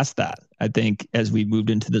we're past that. I think as we moved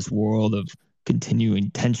into this world of continuing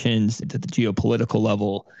tensions at the geopolitical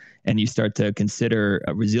level, and you start to consider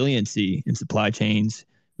resiliency in supply chains,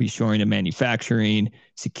 reshoring of manufacturing,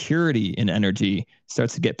 security in energy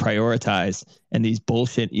starts to get prioritized, and these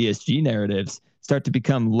bullshit ESG narratives start to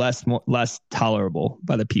become less tolerable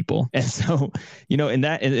by the people. And so, and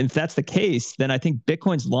if that's the case, then I think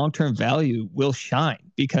Bitcoin's long-term value will shine,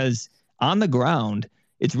 because on the ground,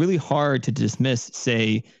 it's really hard to dismiss,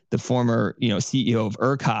 say, the former, CEO of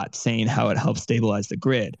ERCOT saying how it helps stabilize the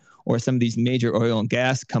grid, or some of these major oil and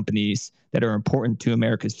gas companies that are important to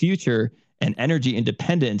America's future and energy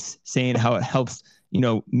independence saying how it helps,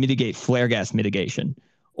 mitigate flare gas mitigation,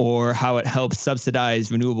 or how it helps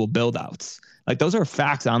subsidize renewable buildouts. Like, those are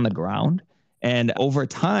facts on the ground. And over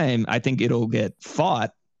time, I think it'll get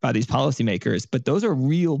fought by these policymakers, but those are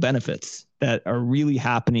real benefits that are really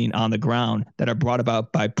happening on the ground that are brought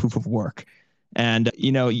about by proof of work. And,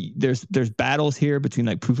 there's battles here between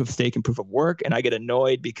like proof of stake and proof of work. And I get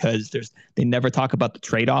annoyed because they never talk about the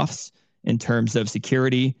trade-offs in terms of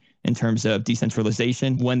security, in terms of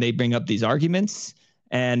decentralization when they bring up these arguments.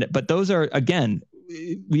 But those are, again,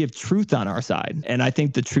 we have truth on our side, and I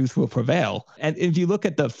think the truth will prevail. And if you look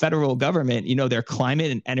at the federal government, their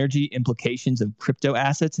climate and energy implications of crypto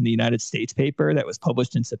assets in the United States paper that was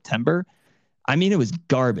published in September, it was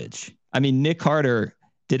garbage. Nick Carter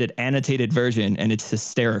did an annotated version, and it's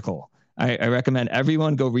hysterical. I recommend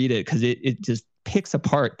everyone go read it because it just picks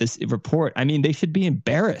apart this report. They should be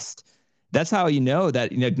embarrassed. That's how you know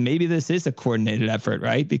that maybe this is a coordinated effort,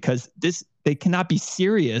 right? Because they cannot be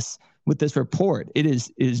serious with this report. It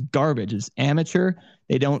is garbage. It's amateur.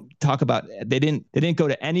 They don't talk about. They didn't go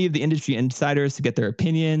to any of the industry insiders to get their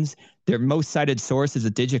opinions. Their most cited source is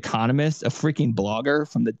a digiconomist, a freaking blogger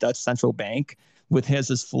from the Dutch Central Bank, has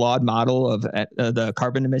this flawed model of the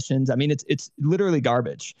carbon emissions. It's literally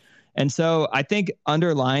garbage. And so I think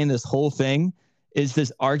underlying this whole thing is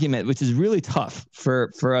this argument, which is really tough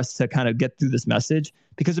for us to kind of get through this message,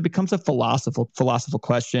 because it becomes a philosophical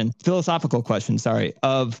question,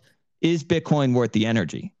 of is Bitcoin worth the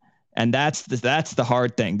energy? And that's the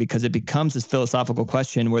hard thing, because it becomes this philosophical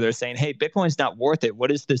question where they're saying, hey, Bitcoin's not worth it.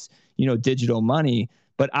 What is this, digital money?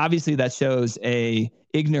 But obviously that shows a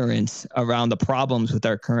ignorance around the problems with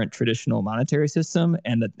our current traditional monetary system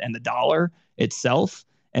and the dollar itself,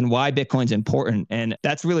 and why Bitcoin's important. And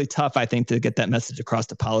that's really tough, I think, to get that message across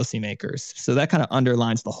to policymakers. So that kind of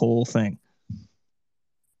underlines the whole thing.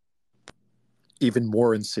 Even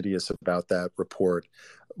more insidious about that report,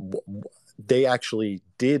 they actually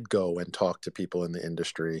did go and talk to people in the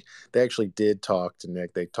industry. They actually did talk to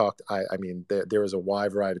Nick. They talked, there was a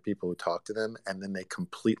wide variety of people who talked to them, and then they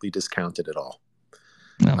completely discounted it all.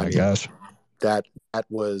 Oh my gosh. That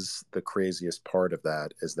was the craziest part of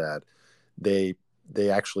that, is that they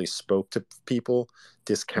actually spoke to people,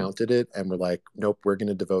 discounted it, and were like, nope, we're going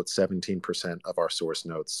to devote 17% of our source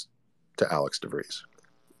notes to Alex DeVries.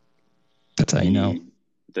 That's how you know.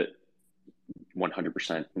 The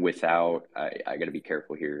 100% without, I got to be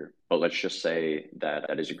careful here, but let's just say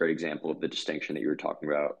that is a great example of the distinction that you were talking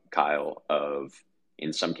about, Kyle, of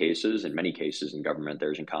in some cases, in many cases in government,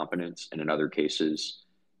 there's incompetence. And in other cases,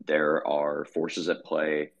 there are forces at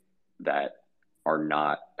play that are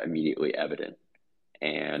not immediately evident.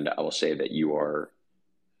 And I will say that you are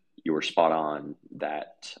spot on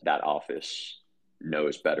that office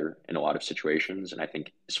knows better in a lot of situations. And I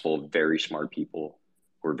think it's full of very smart people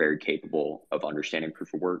who are very capable of understanding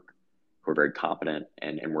proof of work, who are very competent,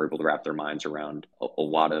 and we're able to wrap their minds around a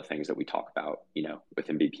lot of the things that we talk about,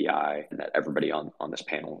 within BPI, and that everybody on this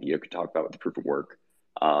panel, could talk about with the proof of work.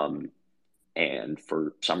 And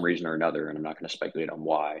for some reason or another, and I'm not going to speculate on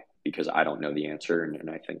why, because I don't know the answer, and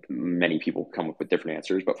I think many people come up with different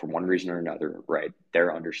answers, but for one reason or another, right,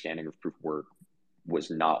 their understanding of proof of work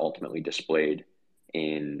was not ultimately displayed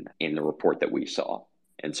in the report that we saw.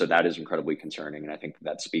 And so that is incredibly concerning. And I think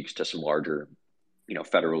that speaks to some larger,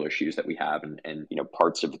 federal issues that we have, and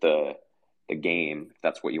parts of the game, if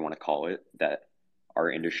that's what you want to call it, that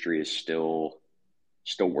our industry is still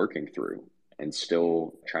working through and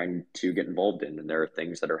still trying to get involved in. And there are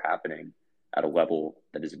things that are happening at a level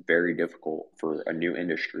that is very difficult for a new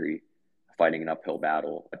industry fighting an uphill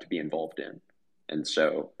battle to be involved in. And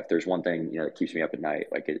so if there's one thing, that keeps me up at night,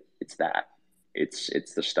 it's that.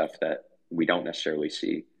 It's the stuff that we don't necessarily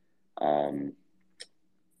see,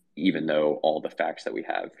 even though all the facts that we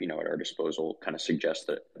have, at our disposal kind of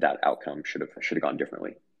suggest that outcome should have gone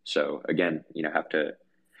differently. So again,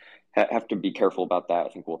 have to be careful about that. I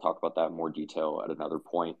think we'll talk about that in more detail at another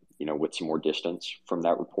point, with some more distance from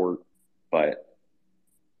that report. But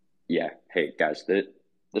yeah, hey guys, the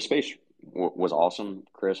space was awesome.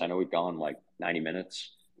 Chris, I know we've gone like 90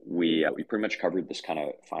 minutes. We pretty much covered this kind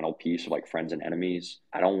of final piece of like friends and enemies.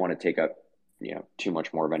 I don't want to take up too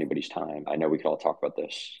much more of anybody's time. I know we could all talk about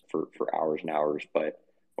this for hours and hours, but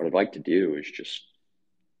what I'd like to do is just,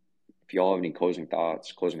 if you all have any closing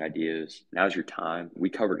thoughts, closing ideas, now's your time. We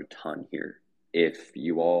covered a ton here. If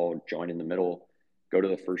you all join in the middle, go to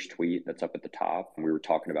the first tweet that's up at the top. And we were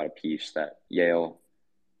talking about a piece that Yale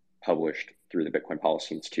published through the Bitcoin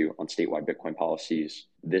Policy Institute on statewide Bitcoin policies.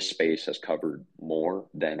 This space has covered more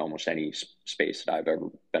than almost any space that I've ever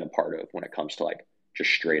been a part of when it comes to like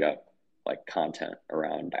just straight up like content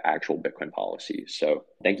around actual Bitcoin policies. So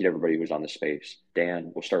thank you to everybody who was on this space.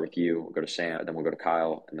 Dan, we'll start with you. We'll go to Sam, then we'll go to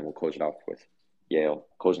Kyle, and then we'll close it off with Yale.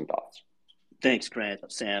 Closing thoughts. Thanks, Grant,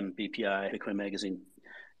 Sam, BPI, Bitcoin Magazine.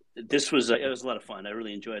 This was it was a lot of fun. I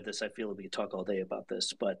really enjoyed this. I feel we could talk all day about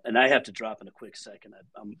this, and I have to drop in a quick second.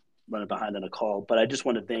 I'm running behind on a call, but I just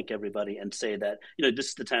want to thank everybody and say that this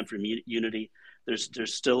is the time for unity.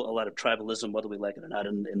 There's still a lot of tribalism, whether we like it or not,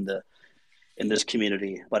 in this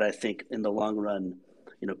community. But I think in the long run,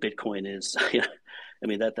 Bitcoin is I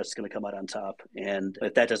mean, that's going to come out on top. And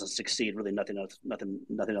if that doesn't succeed, really nothing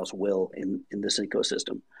else will in this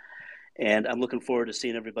ecosystem. And I'm looking forward to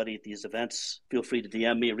seeing everybody at these events. Feel free to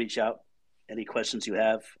DM me or reach out. Any questions you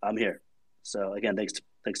have, I'm here. So again, thanks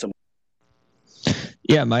so much.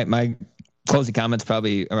 Yeah, my closing comments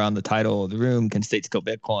probably around the title of the room, Can States Kill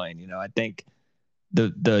Bitcoin? You know, I think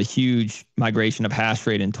the huge migration of hash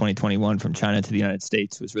rate in 2021 from China to the United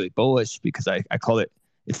States was really bullish because I call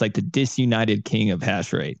it's like the disunited king of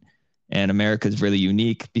hash rate. And America is really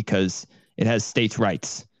unique because it has states'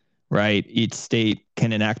 rights, right? Each state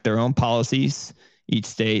can enact their own policies. Each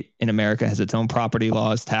state in America has its own property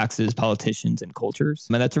laws, taxes, politicians, and cultures.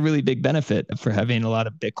 And that's a really big benefit for having a lot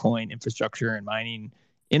of Bitcoin infrastructure and mining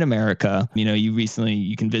in America. You know,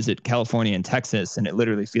 you can visit California and Texas, and it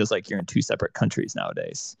literally feels like you're in two separate countries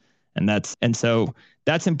nowadays. And so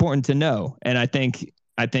that's important to know. And I think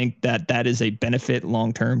that is a benefit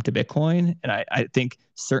long-term to Bitcoin. And I think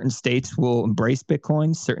certain states will embrace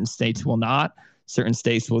Bitcoin. Certain states will not. Certain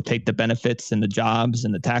states will take the benefits and the jobs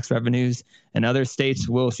and the tax revenues, and other states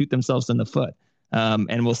will shoot themselves in the foot.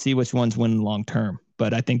 And we'll see which ones win long-term.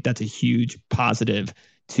 But I think that's a huge positive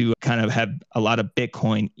to kind of have a lot of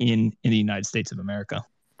Bitcoin in the United States of America.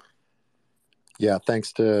 Yeah,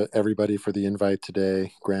 thanks to everybody for the invite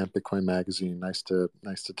today. Grant, Bitcoin Magazine, nice to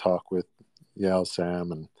talk with Yael,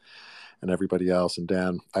 Sam, and everybody else. And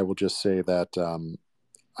Dan, I will just say that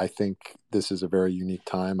I think this is a very unique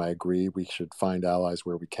time. I agree. We should find allies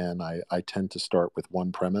where we can. I tend to start with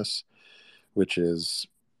one premise, which is,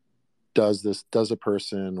 does a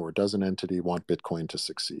person or does an entity want Bitcoin to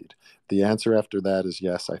succeed? The answer after that is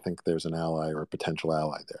yes. I think there's an ally or a potential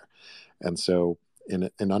ally there. And so in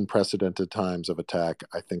unprecedented times of attack,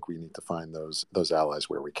 I think we need to find those allies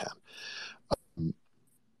where we can.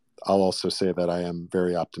 I'll also say that I am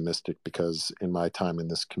very optimistic because in my time in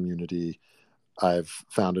this community, I've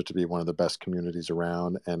found it to be one of the best communities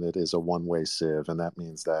around, and it is a one-way sieve. And that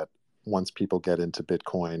means that once people get into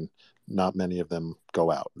Bitcoin, not many of them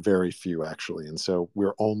go out, very few actually. And so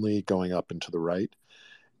we're only going up and to the right.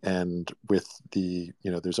 And with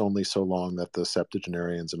there's only so long that the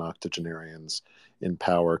septuagenarians and octogenarians in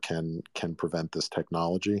power can prevent this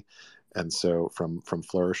technology. And so from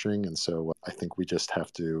flourishing. And so I think we just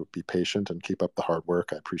have to be patient and keep up the hard work.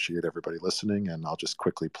 I appreciate everybody listening. And I'll just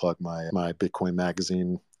quickly plug my Bitcoin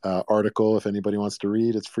Magazine article. If anybody wants to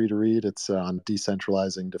read, it's free to read. It's on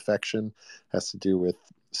decentralizing defection. It has to do with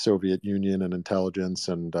Soviet Union and intelligence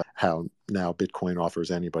and how now Bitcoin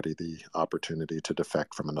offers anybody the opportunity to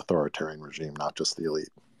defect from an authoritarian regime, not just the elite.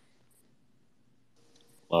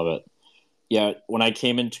 Love it. Yeah, when I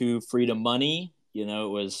came into freedom money, it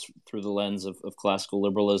was through the lens of classical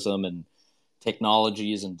liberalism and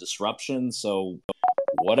technologies and disruption. So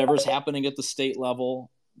whatever's happening at the state level,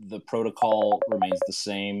 the protocol remains the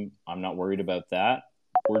same. I'm not worried about that.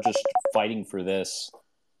 We're just fighting for this.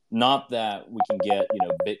 Not that we can get,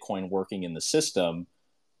 Bitcoin working in the system,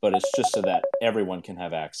 but it's just so that everyone can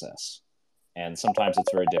have access. And sometimes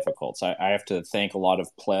it's very difficult. So I have to thank a lot of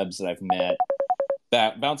plebs that I've met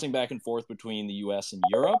bouncing back and forth between the US and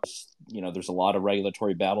Europe. There's a lot of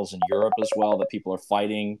regulatory battles in Europe as well that people are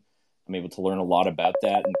fighting. I'm able to learn a lot about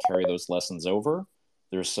that and carry those lessons over.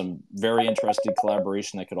 There's some very interesting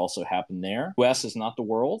collaboration that could also happen there. US is not the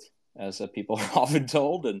world, as people are often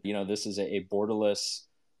told. And, this is a borderless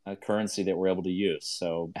currency that we're able to use.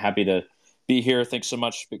 So happy to be here. Thanks so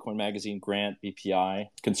much, Bitcoin Magazine, Grant, BPI,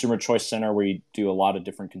 Consumer Choice Center. We do a lot of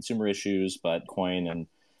different consumer issues, but Bitcoin and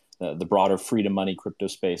the broader freedom money crypto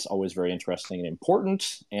space, always very interesting and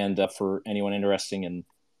important. And for anyone interested in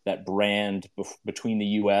that brand between the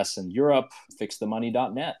US and Europe,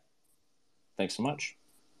 fixthemoney.net. Thanks so much.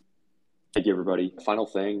 Thank you, everybody. Final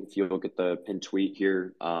thing, if you look at the pinned tweet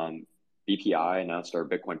here, BPI announced our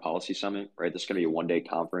Bitcoin Policy Summit, right? This is going to be a one-day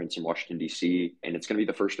conference in Washington, D.C., and it's going to be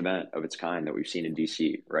the first event of its kind that we've seen in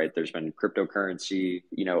D.C., right? There's been cryptocurrency,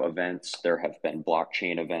 events. There have been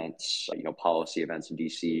blockchain events, policy events in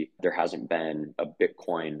D.C. There hasn't been a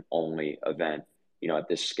Bitcoin-only event, at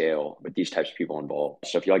this scale with these types of people involved.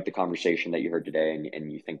 So if you like the conversation that you heard today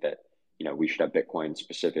and you think that, we should have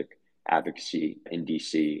Bitcoin-specific advocacy in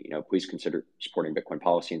DC, please consider supporting Bitcoin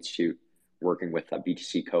Policy Institute, working with a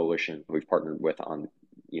BTC coalition we've partnered with on,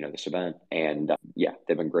 this event. And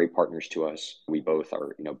they've been great partners to us. We both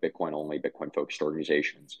are, Bitcoin only, Bitcoin focused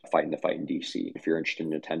organizations fighting the fight in DC. If you're interested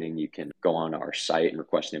in attending, you can go on our site and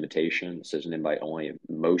request an invitation. This is an invite only.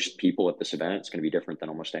 Most people at this event, it's going to be different than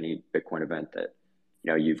almost any Bitcoin event that,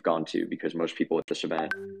 you've gone to, because most people at this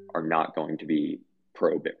event are not going to be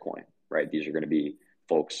pro Bitcoin, right? These are going to be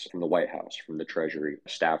folks from the White House, from the Treasury,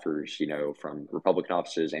 staffers, from Republican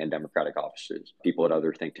offices and Democratic offices, people at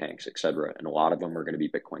other think tanks, et cetera. And a lot of them are going to be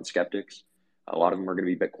Bitcoin skeptics. A lot of them are going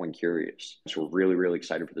to be Bitcoin curious. So we're really, really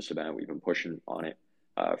excited for this event. We've been pushing on it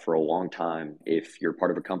for a long time. If you're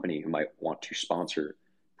part of a company who might want to sponsor,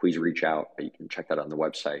 please reach out. You can check that on the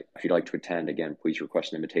website. If you'd like to attend, again, please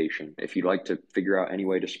request an invitation. If you'd like to figure out any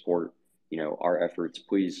way to support, our efforts,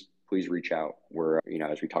 please reach out. We're,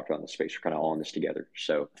 as we talked about in the space, we're kind of all in this together.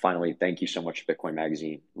 So finally, thank you so much to Bitcoin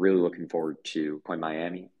Magazine. Really looking forward to Bitcoin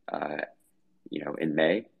Miami, in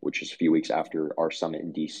May, which is a few weeks after our summit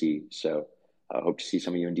in DC. So hope to see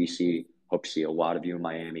some of you in DC. Hope to see a lot of you in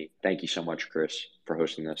Miami. Thank you so much, Chris, for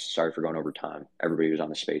hosting this. Sorry for going over time. Everybody who's on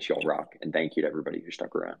the space, y'all rock. And thank you to everybody who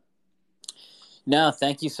stuck around. No,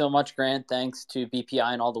 thank you so much, Grant. Thanks to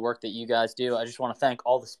BPI and all the work that you guys do. I just want to thank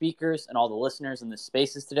all the speakers and all the listeners in the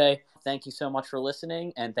spaces today. Thank you so much for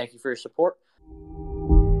listening, and thank you for your support.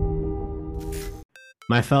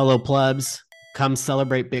 My fellow plebs, come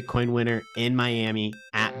celebrate Bitcoin Winter in Miami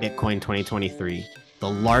at Bitcoin 2023. The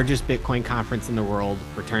largest Bitcoin conference in the world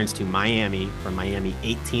returns to Miami from Miami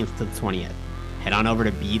 18th to the 20th. Head on over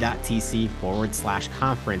to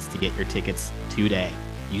b.tc/conference to get your tickets today.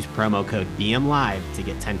 Use promo code BMLive to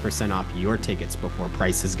get 10% off your tickets before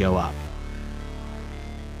prices go up.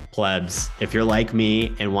 Plebs, if you're like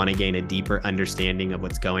me and want to gain a deeper understanding of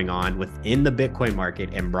what's going on within the Bitcoin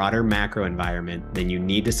market and broader macro environment, then you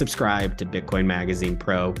need to subscribe to Bitcoin Magazine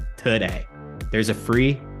Pro today. There's a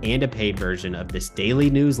free and a paid version of this daily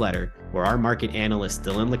newsletter where our market analysts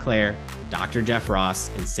Dylan LeClaire, Dr. Jeff Ross,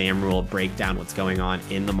 and Sam Rule break down what's going on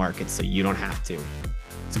in the market so you don't have to.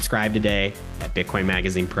 Subscribe today at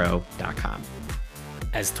bitcoinmagazinepro.com.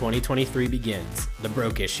 As 2023 begins, the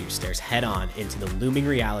Broke Issue stares head-on into the looming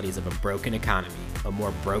realities of a broken economy, a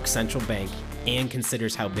more broke central bank, and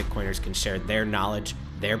considers how Bitcoiners can share their knowledge,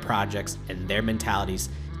 their projects, and their mentalities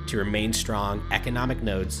to remain strong economic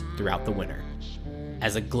nodes throughout the winter.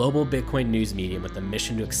 As a global Bitcoin news medium with a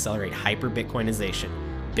mission to accelerate hyper-Bitcoinization,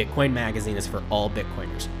 Bitcoin Magazine is for all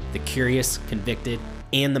Bitcoiners, the curious, convicted,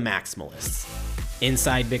 and the maximalists.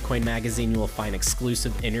 Inside Bitcoin Magazine, you will find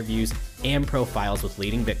exclusive interviews and profiles with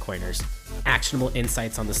leading Bitcoiners, actionable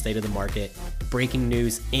insights on the state of the market, breaking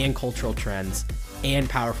news and cultural trends, and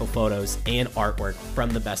powerful photos and artwork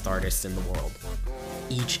from the best artists in the world.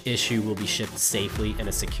 Each issue will be shipped safely in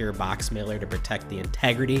a secure box mailer to protect the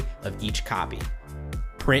integrity of each copy.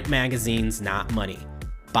 Print magazines, not money.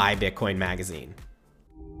 Buy Bitcoin Magazine.